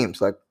affects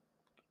teams. Like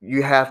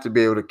you have to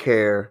be able to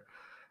care,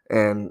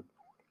 and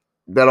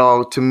that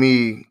all to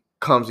me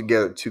comes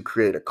together to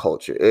create a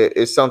culture.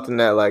 It's something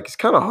that like it's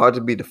kind of hard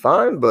to be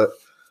defined, but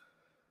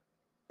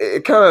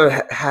it kind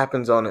of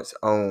happens on its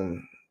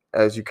own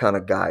as you kind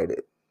of guide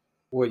it.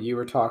 What you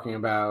were talking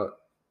about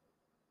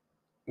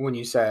when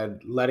you said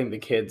letting the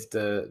kids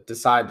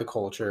decide the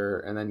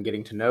culture and then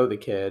getting to know the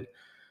kid,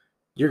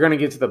 you're going to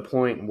get to the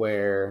point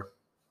where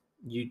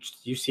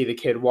you see the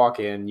kid walk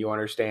in, you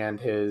understand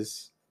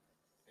his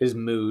his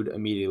mood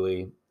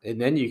immediately, and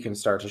then you can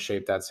start to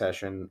shape that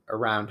session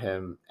around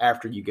him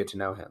after you get to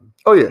know him.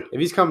 Oh yeah. If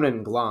he's coming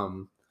in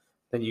glum,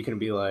 then you can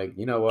be like,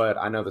 you know what,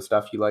 I know the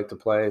stuff you like to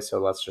play,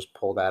 so let's just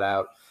pull that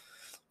out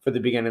for the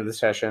beginning of the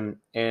session.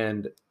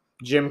 And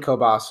Jim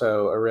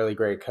Cobasso, a really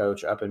great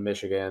coach up in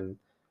Michigan,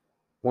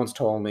 once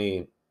told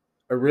me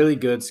a really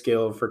good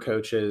skill for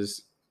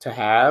coaches to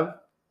have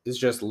is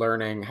just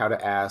learning how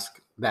to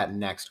ask that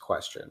next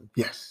question.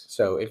 Yes.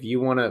 So if you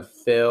want to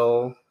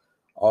fill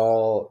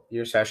all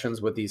your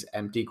sessions with these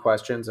empty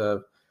questions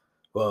of,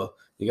 well,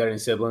 you got any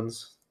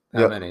siblings?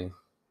 How Yep. many?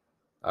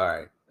 All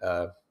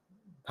right.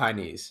 High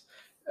knees.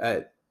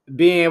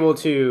 Being able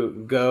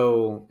to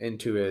go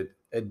into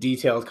a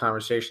detailed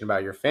conversation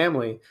about your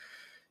family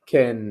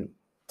can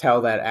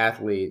tell that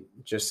athlete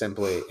just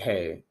simply,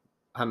 hey,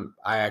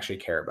 I actually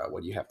care about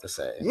what you have to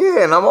say.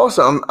 Yeah, and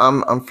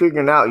I'm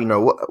figuring out,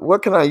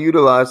 what can I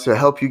utilize to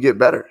help you get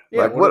better?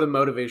 Yeah, Like what are the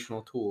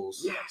motivational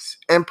tools? Yes.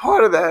 And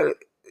part of that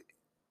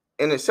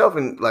in itself,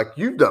 and like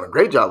you've done a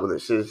great job with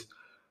this, is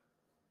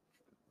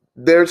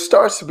there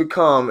starts to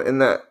become in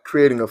that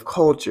creating of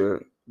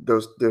culture,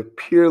 the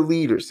peer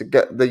leaders,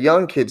 the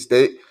young kids,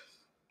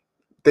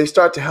 they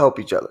start to help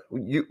each other.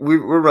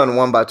 We're running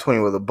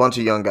 1x20 with a bunch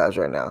of young guys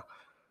right now.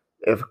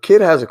 If a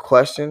kid has a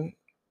question,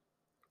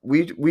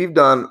 we've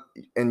done,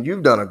 and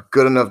you've done a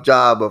good enough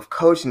job of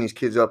coaching these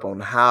kids up on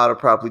how to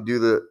properly do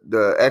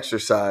the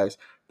exercise.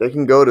 They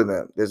can go to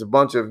them. There's a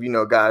bunch of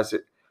guys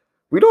that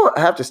we don't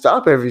have to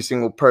stop every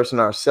single person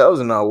ourselves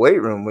in our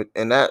weight room,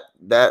 and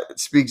that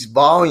speaks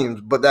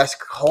volumes. But that's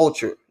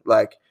culture.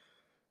 Like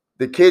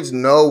the kids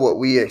know what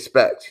we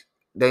expect.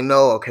 They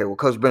know, okay, well,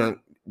 Coach Bennett,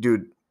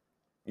 dude,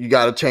 you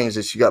got to change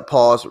this. You got to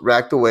pause,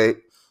 rack the weight.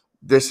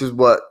 This is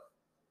what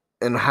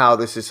and how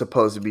this is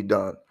supposed to be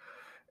done.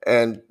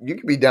 And you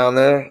could be down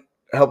there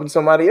helping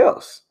somebody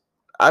else.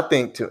 I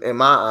think, in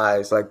my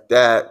eyes, like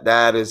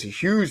that is a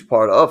huge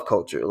part of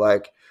culture.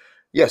 Like,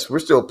 yes, we're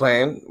still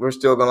playing. We're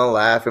still going to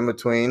laugh in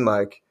between.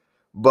 Like,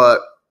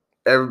 but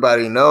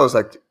everybody knows,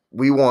 like,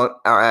 we want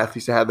our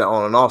athletes to have that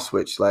on and off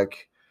switch.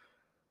 Like,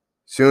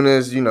 soon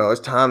as, it's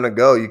time to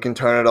go, you can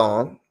turn it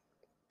on.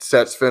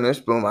 Set's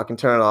finished. Boom, I can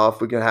turn it off.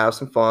 We can have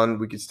some fun.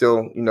 We can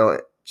still,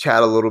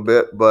 chat a little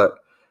bit. But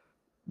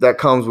that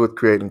comes with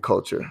creating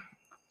culture.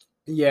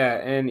 Yeah,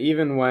 and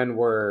even when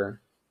we're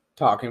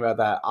talking about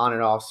that on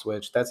and off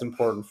switch, that's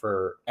important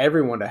for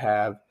everyone to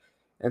have.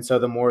 And so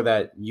the more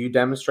that you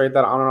demonstrate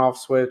that on and off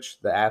switch,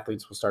 the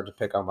athletes will start to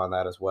pick up on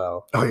that as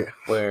well. Oh, yeah.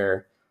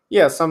 Where,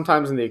 yeah,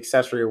 sometimes in the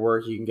accessory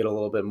work, you can get a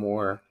little bit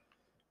more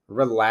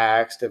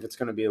relaxed if it's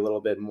going to be a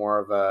little bit more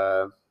of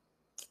a,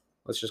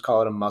 let's just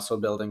call it a muscle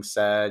building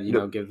set,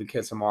 give the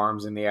kids some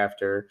arms in the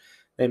after.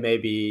 They may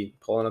be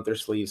pulling up their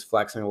sleeves,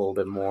 flexing a little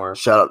bit more.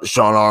 Shout out to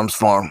Sean Arms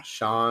Farm.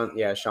 Sean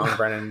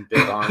Brennan,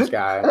 big arms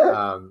guy.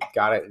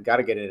 Got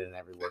to get it in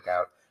every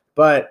workout.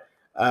 But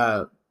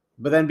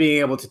then being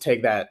able to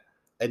take that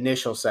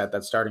initial set,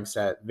 that starting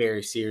set,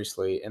 very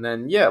seriously, and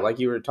then like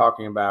you were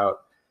talking about,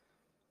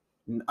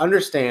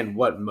 understand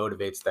what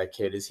motivates that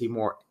kid. Is he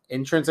more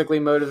intrinsically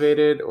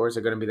motivated, or is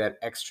it going to be that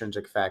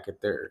extrinsic factor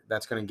there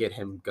that's going to get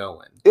him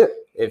going? Yeah.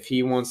 If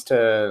he wants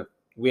to.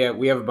 We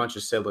have a bunch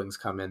of siblings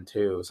come in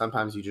too.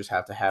 Sometimes you just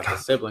have to have the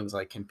siblings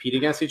like compete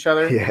against each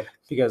other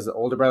because the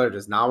older brother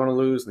does not want to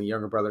lose and the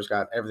younger brother's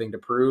got everything to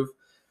prove.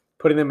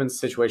 Putting them in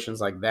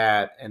situations like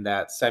that and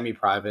that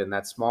semi-private and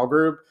that small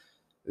group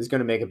is going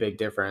to make a big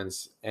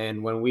difference.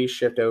 And when we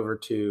shift over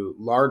to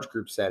large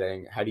group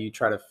setting, how do you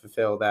try to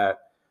fulfill that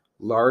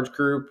large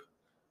group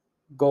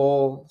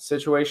goal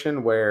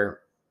situation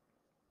where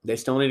they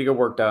still need to get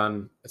work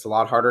done? It's a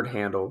lot harder to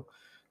handle.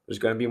 There's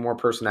going to be more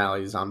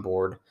personalities on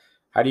board.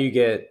 How do you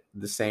get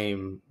the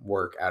same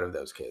work out of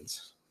those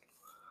kids?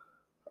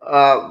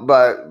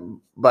 But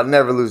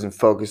never losing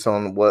focus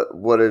on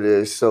what it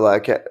is. So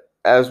like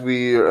as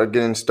we are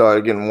getting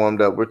started, getting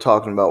warmed up, we're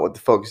talking about what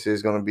the focus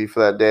is going to be for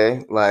that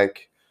day.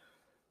 Like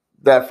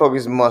that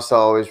focus must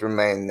always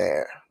remain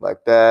there.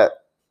 Like that,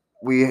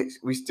 we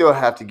still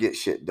have to get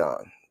shit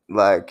done.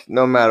 Like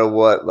no matter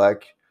what,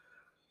 like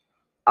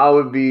I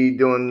would be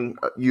doing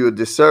you a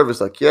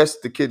disservice. Like yes,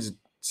 the kids.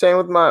 Same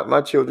with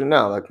my children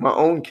now. Like my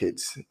own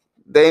kids.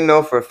 They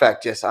know for a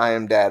fact, yes, I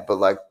am dad, but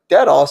like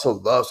dad also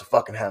loves to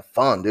fucking have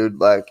fun, dude.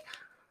 Like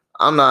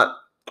I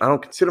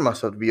don't consider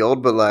myself to be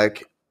old, but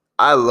like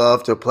I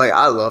love to play.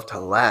 I love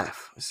to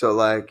laugh. So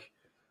like,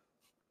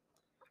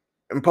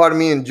 and part of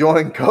me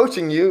enjoying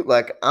coaching you,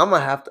 like I'm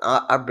gonna have to,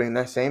 I bring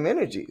that same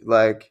energy.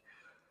 Like,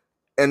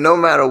 and no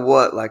matter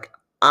what, like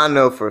I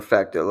know for a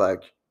fact that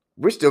like,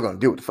 we're still gonna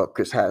do what the fuck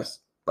Chris has.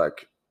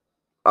 Like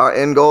our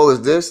end goal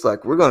is this,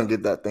 like we're gonna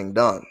get that thing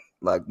done.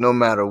 Like no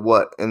matter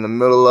what, in the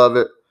middle of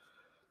it,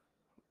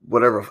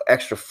 whatever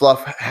extra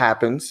fluff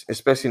happens,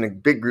 especially in a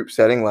big group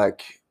setting,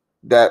 like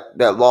that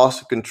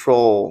loss of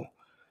control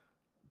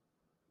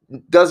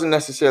doesn't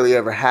necessarily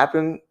ever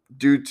happen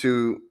due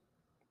to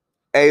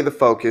the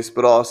focus,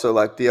 but also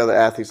like the other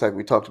athletes, like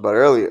we talked about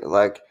earlier.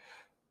 Like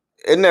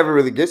it never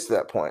really gets to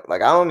that point.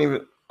 Like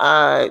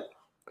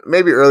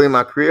maybe early in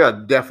my career, I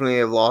definitely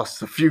have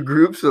lost a few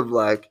groups of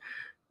like,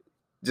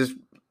 just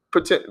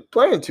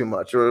playing too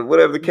much or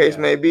whatever the case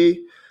may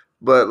be.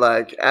 But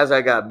like as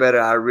I got better,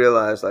 I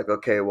realized like,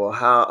 okay,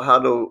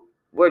 well,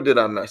 where did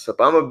I mess up?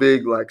 I'm a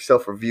big like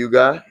self-review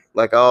guy.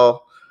 Like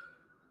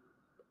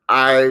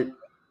I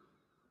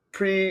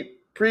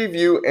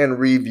preview and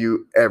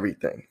review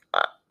everything.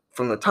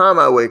 From the time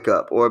I wake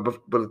up or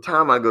by the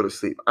time I go to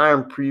sleep, I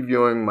am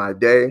previewing my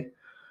day.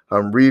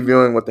 I'm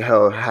reviewing what the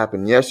hell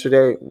happened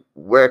yesterday.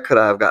 Where could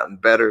I have gotten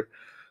better?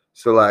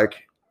 So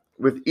like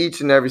with each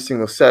and every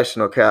single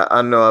session, okay,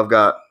 I know I've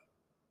got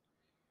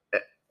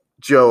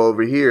Joe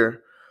over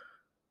here.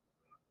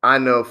 I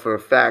know for a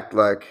fact,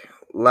 like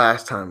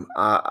last time,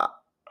 I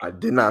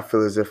did not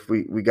feel as if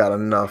we got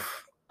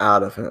enough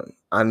out of him.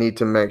 I need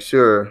to make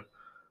sure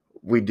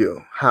we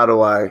do. How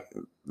do I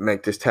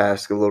make this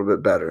task a little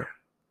bit better?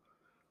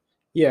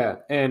 Yeah,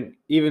 and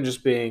even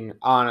just being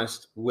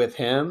honest with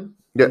him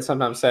Yeah. and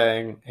sometimes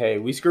saying, hey,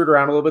 we screwed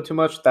around a little bit too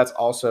much, that's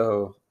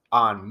also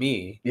on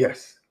me.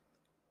 Yes.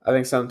 I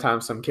think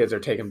sometimes some kids are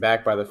taken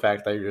back by the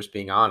fact that you're just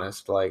being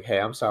honest. Like, hey,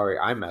 I'm sorry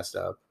I messed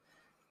up,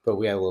 but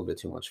we had a little bit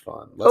too much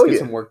fun. Let's get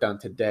some work done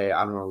today.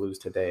 I don't want to lose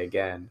today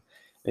again.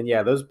 And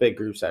yeah, those big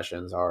group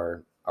sessions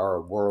are a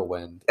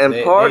whirlwind. And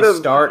they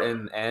start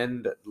and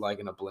end like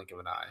in a blink of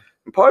an eye.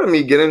 Part of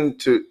me getting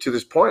to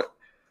this point,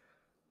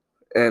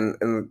 and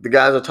the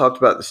guys I talked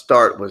about at the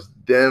start, was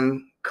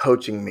them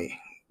coaching me.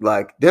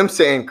 Like them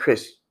saying,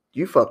 Chris,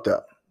 you fucked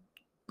up.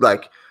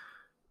 Like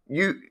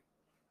you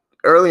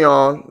early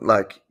on,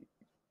 like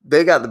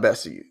they got the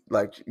best of you.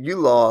 Like you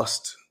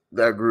lost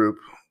that group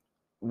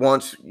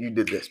once you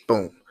did this,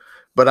 boom.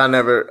 But I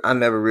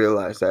never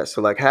realized that.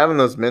 So like having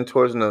those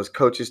mentors and those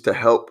coaches to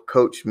help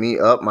coach me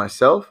up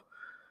myself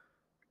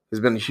has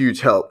been a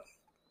huge help.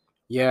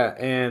 Yeah,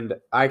 and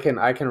I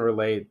can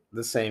relate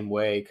the same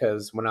way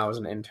because when I was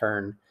an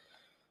intern,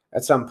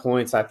 at some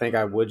points I think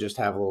I would just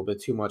have a little bit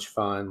too much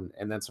fun,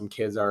 and then some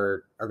kids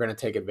are going to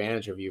take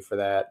advantage of you for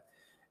that.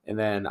 And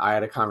then I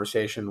had a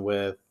conversation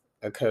with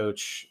a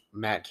coach,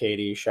 Matt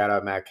Cady. Shout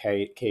out Matt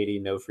Cady.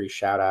 No free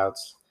shout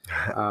outs.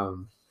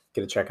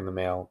 Get a check in the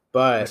mail.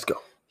 But let's go.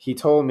 He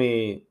told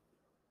me,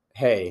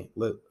 hey,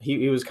 look,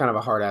 he was kind of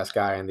a hard ass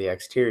guy in the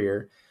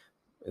exterior.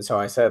 And so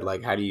I said,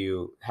 like, how do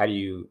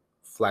you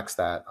flex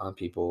that on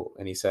people?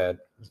 And he said,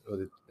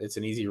 it's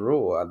an easy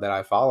rule that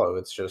I follow.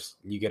 It's just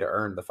you get to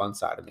earn the fun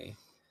side of me.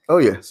 Oh,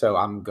 yeah. So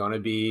I'm going to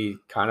be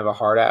kind of a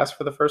hard ass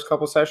for the first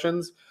couple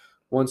sessions.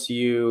 Once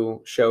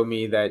you show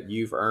me that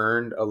you've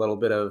earned a little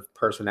bit of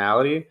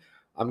personality,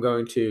 I'm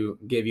going to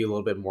give you a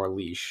little bit more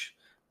leash.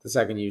 The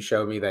second you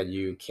show me that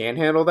you can't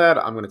handle that,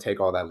 I'm going to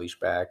take all that leash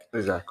back.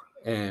 Exactly.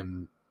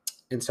 And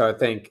so I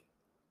think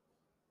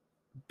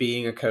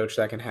being a coach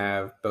that can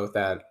have both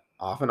that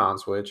off and on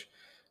switch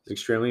is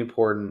extremely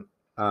important.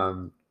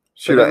 When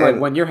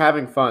you're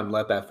having fun,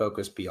 let that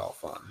focus be all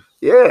fun.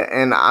 Yeah,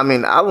 and I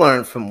mean, I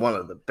learned from one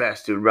of the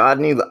best, dude,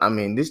 Rodney. I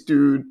mean, this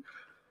dude.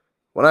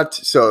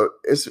 So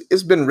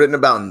it's been written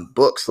about in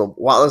books. So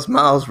Wallace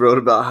Miles wrote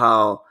about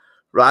how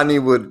Rodney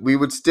we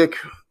would stick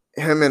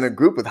him in a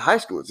group with high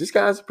schoolers. This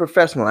guy's a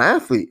professional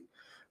athlete,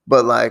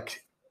 but like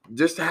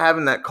just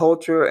having that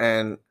culture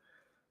and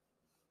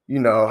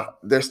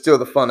there's still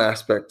the fun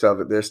aspect of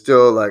it. There's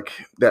still like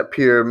that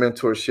peer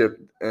mentorship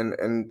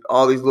and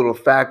all these little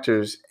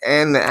factors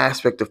and the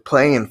aspect of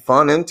playing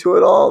fun into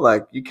it all.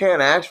 Like you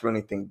can't ask for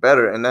anything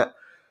better, and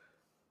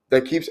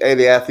that keeps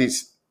the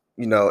athletes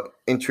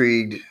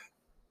intrigued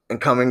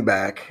and coming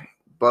back,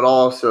 but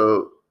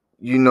also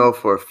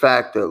for a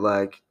fact that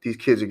like these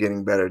kids are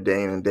getting better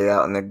day in and day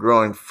out, and they're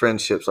growing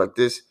friendships. Like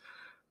this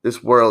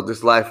world,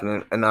 this life,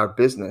 and our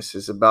business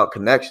is about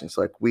connections.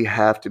 Like we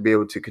have to be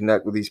able to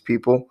connect with these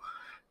people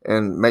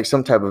and make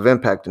some type of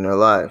impact in their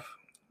life.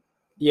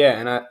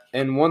 Yeah,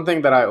 and one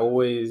thing that I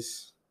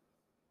always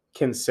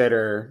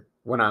consider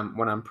when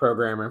I'm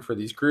programming for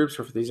these groups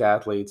or for these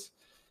athletes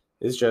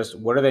is just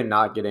what are they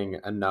not getting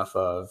enough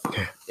of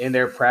in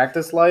their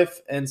practice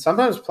life? And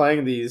sometimes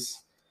playing these,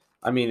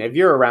 I mean, if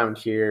you're around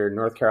here,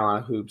 North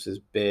Carolina hoops is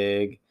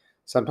big.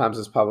 Sometimes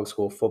it's public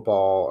school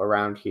football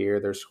around here.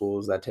 There's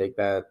schools that take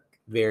that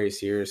very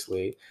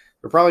seriously.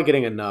 They're probably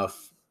getting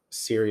enough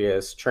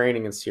serious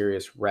training and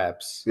serious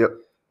reps. Yep.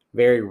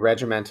 Very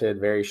regimented,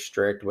 very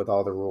strict with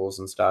all the rules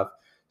and stuff.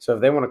 So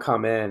if they want to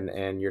come in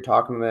and you're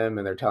talking to them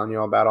and they're telling you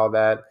all about all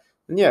that,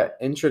 then yeah,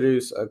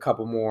 introduce a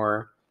couple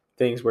more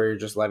things where you're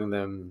just letting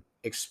them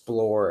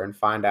explore and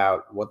find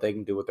out what they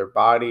can do with their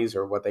bodies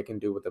or what they can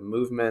do with the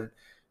movement,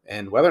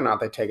 and whether or not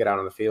they take it out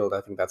on the field.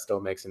 I think that still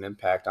makes an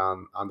impact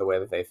on the way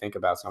that they think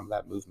about some of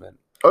that movement.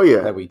 Oh yeah,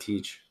 that we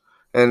teach.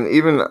 And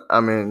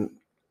even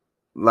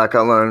like I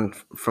learned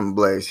from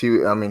Blaze, he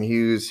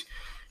was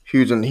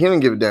huge, and he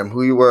didn't give a damn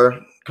who you were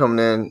coming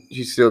in.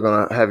 He's still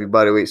gonna have your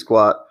body weight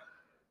squat,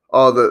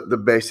 all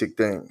the basic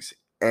things.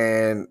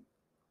 And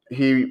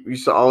he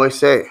used to always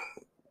say,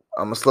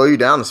 I'm going to slow you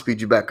down and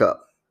speed you back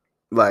up.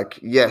 Like,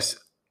 yes,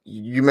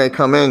 you may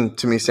come in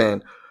to me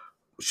saying,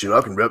 shit, I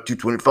can rep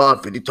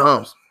 225 50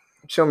 times.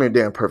 Show me a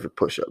damn perfect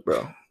push-up,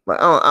 bro. Like,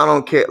 I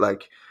don't care.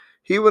 Like,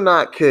 he would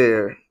not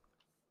care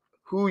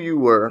who you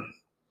were,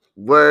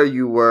 where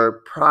you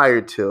were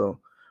prior to.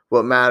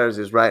 What matters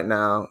is right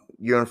now,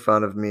 you're in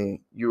front of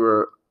me. You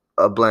are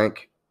a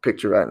blank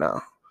picture right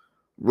now.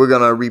 We're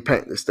going to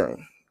repaint this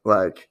thing.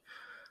 Like,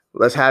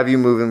 let's have you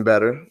moving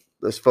better.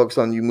 Let's focus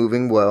on you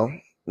moving well,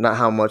 not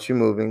how much you're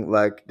moving.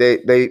 Like,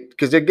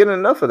 because they're getting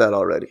enough of that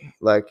already.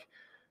 Like,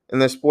 in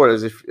this sport,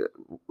 as if,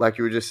 like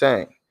you were just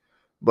saying.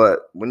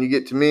 But when you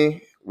get to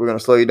me, we're going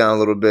to slow you down a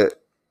little bit.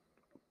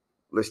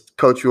 Let's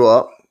coach you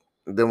up,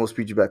 then we'll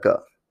speed you back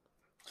up.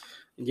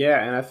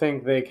 Yeah, and I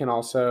think they can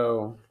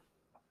also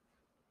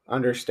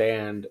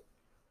understand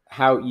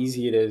how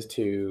easy it is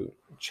to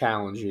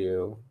challenge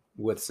you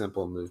with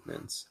simple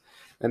movements.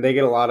 And they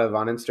get a lot of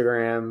on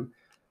Instagram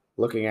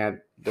looking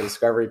at the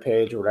discovery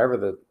page or whatever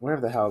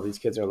the hell these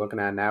kids are looking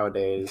at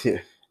nowadays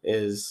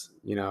is,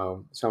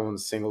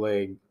 someone's single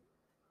leg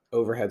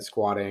overhead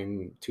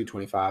squatting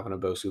 225 on a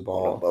Bosu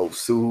ball.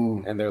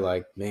 And they're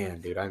like,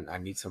 man, dude, I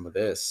need some of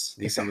this.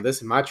 Need some of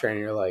this in my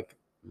training. You're like,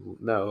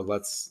 no,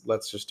 let's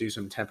just do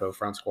some tempo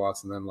front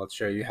squats and then let's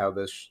show you how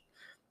this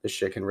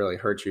shit can really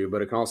hurt you,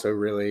 but it can also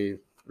really,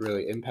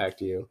 really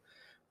impact you.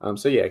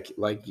 So yeah,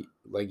 like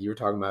you were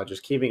talking about,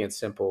 just keeping it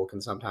simple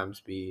can sometimes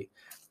be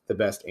the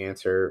best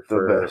answer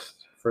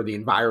for the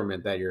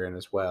environment that you're in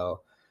as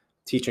well.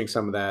 Teaching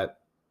some of that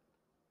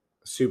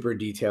super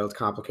detailed,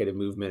 complicated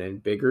movement in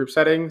big group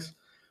settings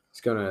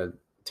is going to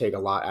take a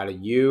lot out of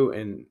you,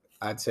 and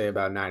I'd say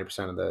about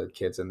 90% of the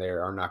kids in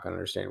there are not going to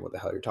understand what the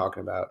hell you're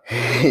talking about.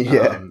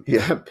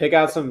 Pick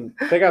out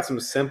some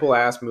simple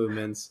ass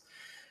movements.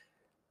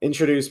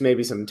 Introduce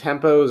maybe some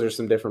tempos or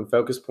some different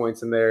focus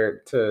points in there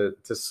to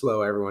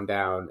slow everyone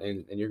down,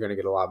 and you're going to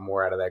get a lot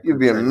more out of that. You'd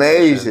be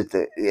amazed at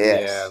that.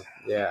 Yes.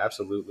 Yeah,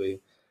 absolutely.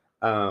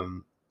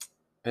 And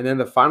then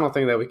the final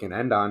thing that we can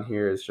end on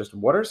here is just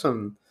what is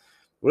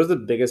the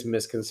biggest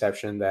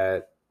misconception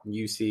that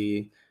you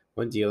see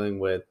when dealing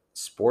with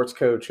sports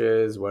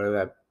coaches, whether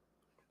that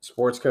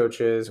sports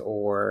coaches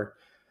or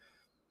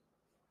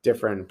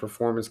different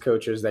performance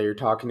coaches that you're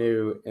talking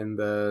to in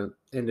the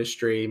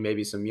industry,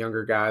 maybe some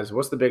younger guys?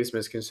 What's the biggest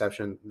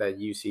misconception that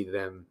you see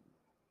them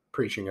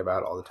preaching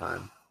about all the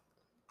time?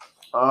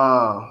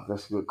 Oh,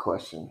 that's a good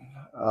question.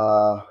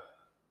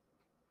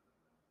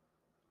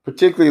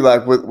 Particularly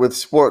like with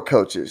sport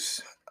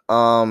coaches,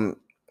 something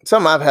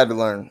I've had to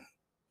learn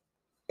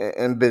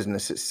in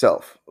business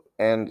itself,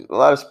 and a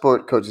lot of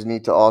sport coaches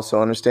need to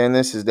also understand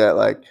this, is that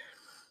like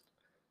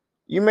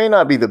you may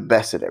not be the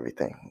best at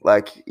everything,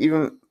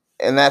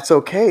 and that's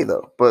okay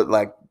though. But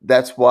like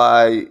that's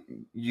why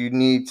you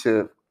need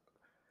to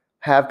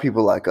have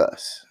people like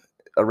us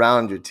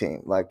around your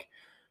team. Like,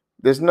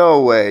 there's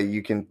no way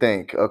you can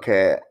think,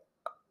 okay,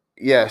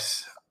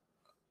 yes,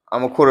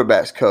 I'm a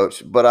quarterback's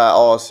coach, but I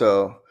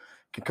also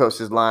can coach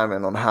his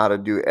lineman on how to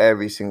do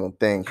every single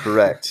thing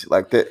correct.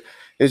 Like that,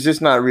 it's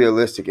just not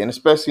realistic. And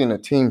especially in a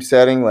team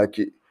setting, like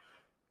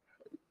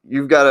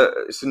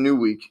it's a new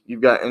week.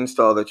 You've got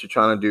install that you're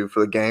trying to do for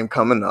the game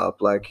coming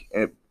up.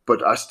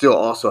 But I still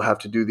also have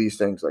to do these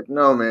things. Like,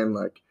 no, man,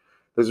 like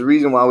there's a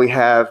reason why we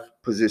have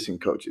position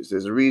coaches.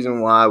 There's a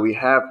reason why we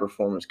have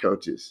performance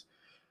coaches.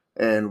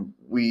 And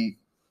we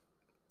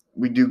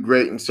do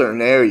great in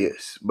certain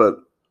areas, but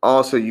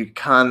also you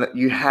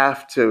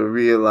have to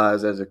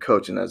realize as a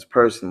coach and as a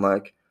person,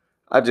 like,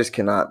 I just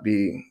cannot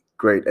be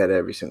great at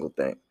every single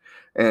thing.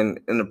 And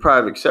in the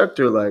private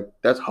sector, like,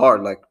 that's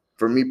hard. Like,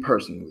 for me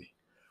personally,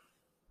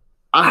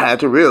 I had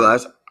to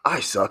realize I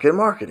suck at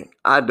marketing.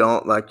 I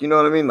don't, like, you know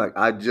what I mean? Like,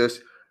 I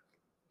just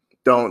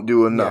don't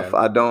do enough.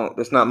 Yeah.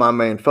 That's not my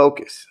main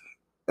focus.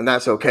 And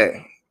that's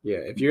okay. Yeah.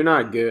 If you're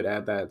not good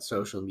at that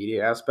social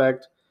media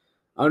aspect,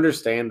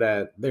 understand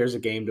that there's a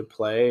game to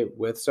play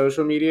with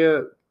social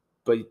media,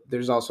 but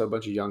there's also a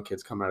bunch of young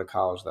kids coming out of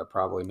college that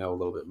probably know a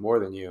little bit more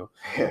than you.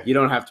 You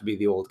don't have to be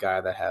the old guy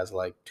that has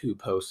like 2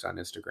 posts on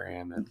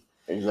Instagram, and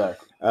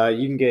exactly.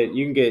 You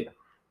can get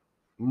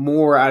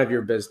more out of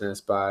your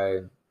business by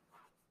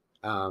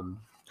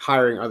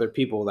hiring other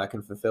people that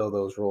can fulfill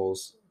those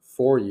roles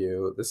for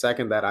you. The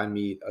second that I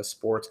meet a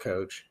sports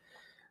coach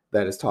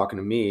that is talking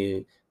to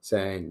me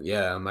saying,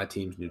 yeah, my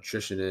team's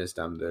nutritionist,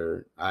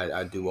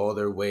 I do all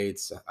their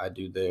weights, I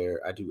do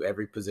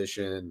every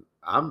position,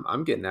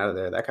 I'm getting out of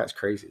there. That guy's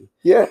crazy.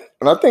 Yeah.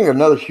 And I think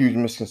another huge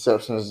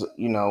misconception is,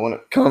 when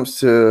it comes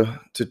to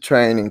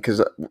training,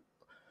 because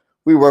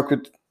we work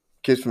with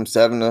kids from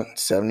 7 to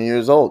 70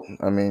 years old.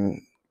 I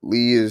mean,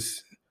 Lee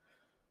is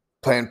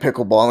playing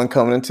pickleball and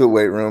coming into the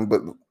weight room,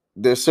 but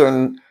there's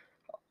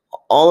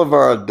all of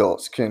our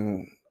adults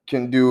can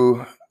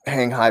do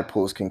hang high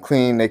pulls, can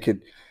clean, they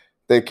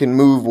can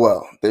move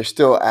well. They're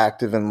still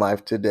active in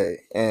life today.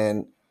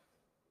 And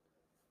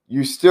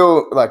you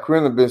still, like, we're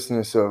in the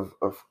business of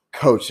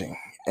coaching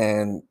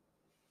and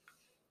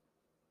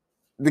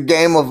the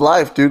game of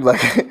life, dude.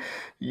 Like,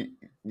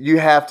 you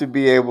have to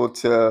be able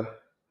to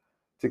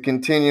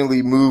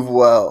continually move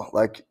well.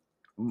 Like,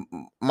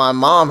 my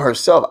mom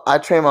herself, I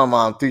train my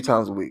mom 3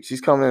 times a week. She's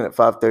coming in at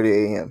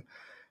 5:30 a.m.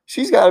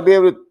 She's got to be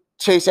able to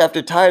chase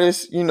after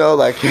Titus,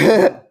 like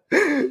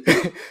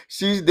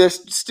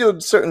there's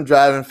still certain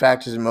driving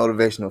factors and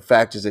motivational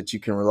factors that you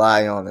can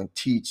rely on and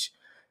teach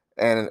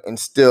and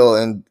instill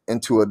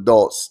into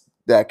adults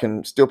that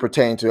can still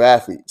pertain to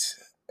athletes.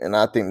 And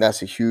I think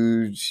that's a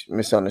huge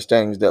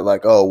misunderstanding, is that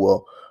like, oh,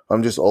 well,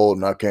 I'm just old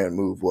and I can't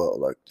move well.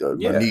 Like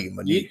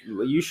my knee.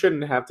 You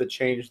shouldn't have to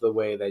change the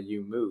way that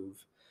you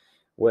move.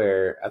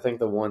 Where I think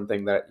the one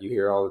thing that you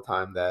hear all the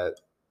time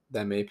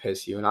that may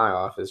piss you and I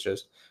off is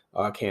just,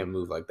 oh, I can't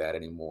move like that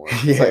anymore.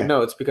 It's like,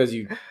 no, it's because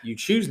you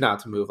choose not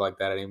to move like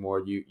that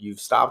anymore.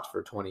 You've stopped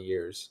for 20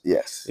 years.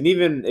 Yes. And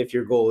even if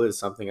your goal is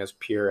something as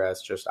pure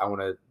as just, I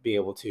want to be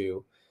able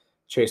to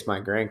chase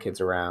my grandkids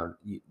around,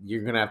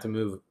 you're going to have to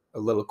move a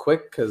little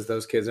quick, because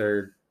those kids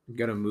are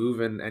going to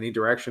move in any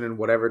direction, in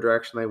whatever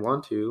direction they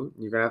want to.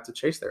 You're going to have to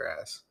chase their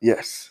ass.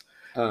 Yes.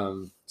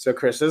 So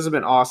Chris, this has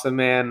been awesome,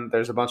 man.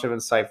 There's a bunch of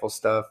insightful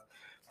stuff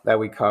that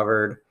we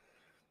covered.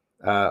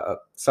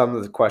 Some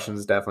of the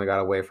questions definitely got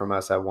away from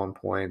us at one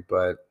point,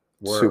 but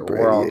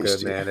we're all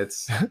good, man.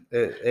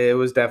 It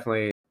was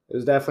definitely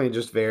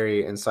just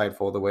very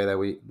insightful,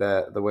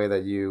 the way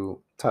that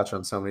you touch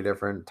on so many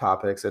different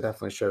topics. It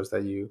definitely shows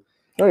that you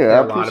care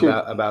a lot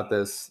about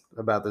this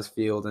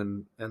field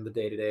and the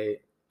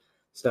day-to-day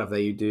stuff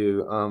that you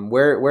do.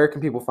 Where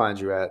can people find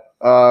you at?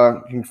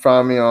 You can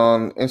find me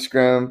on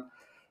Instagram,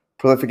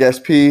 Proehlific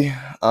SP.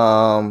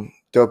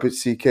 Dope at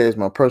CK is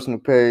my personal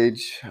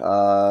page.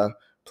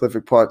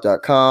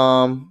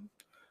 Proehlificpark.com.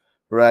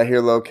 Right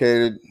here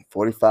located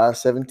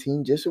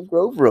 4517 Jessup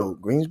Grove Road,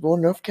 Greensboro,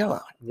 North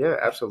Carolina. Yeah,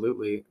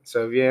 absolutely.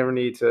 So if you ever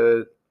need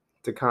to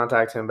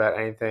contact him about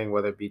anything,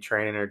 whether it be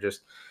training or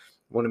just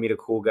want to meet a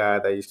cool guy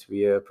that used to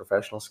be a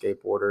professional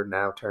skateboarder,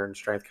 now turned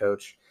strength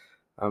coach,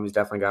 he's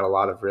definitely got a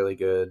lot of really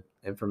good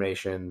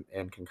information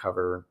and can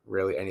cover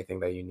really anything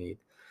that you need.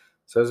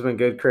 So it's been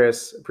good,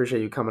 Chris.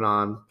 Appreciate you coming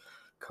on.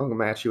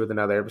 Come at you with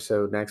another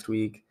episode next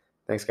week.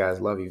 Thanks, guys.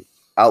 Love you.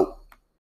 Out.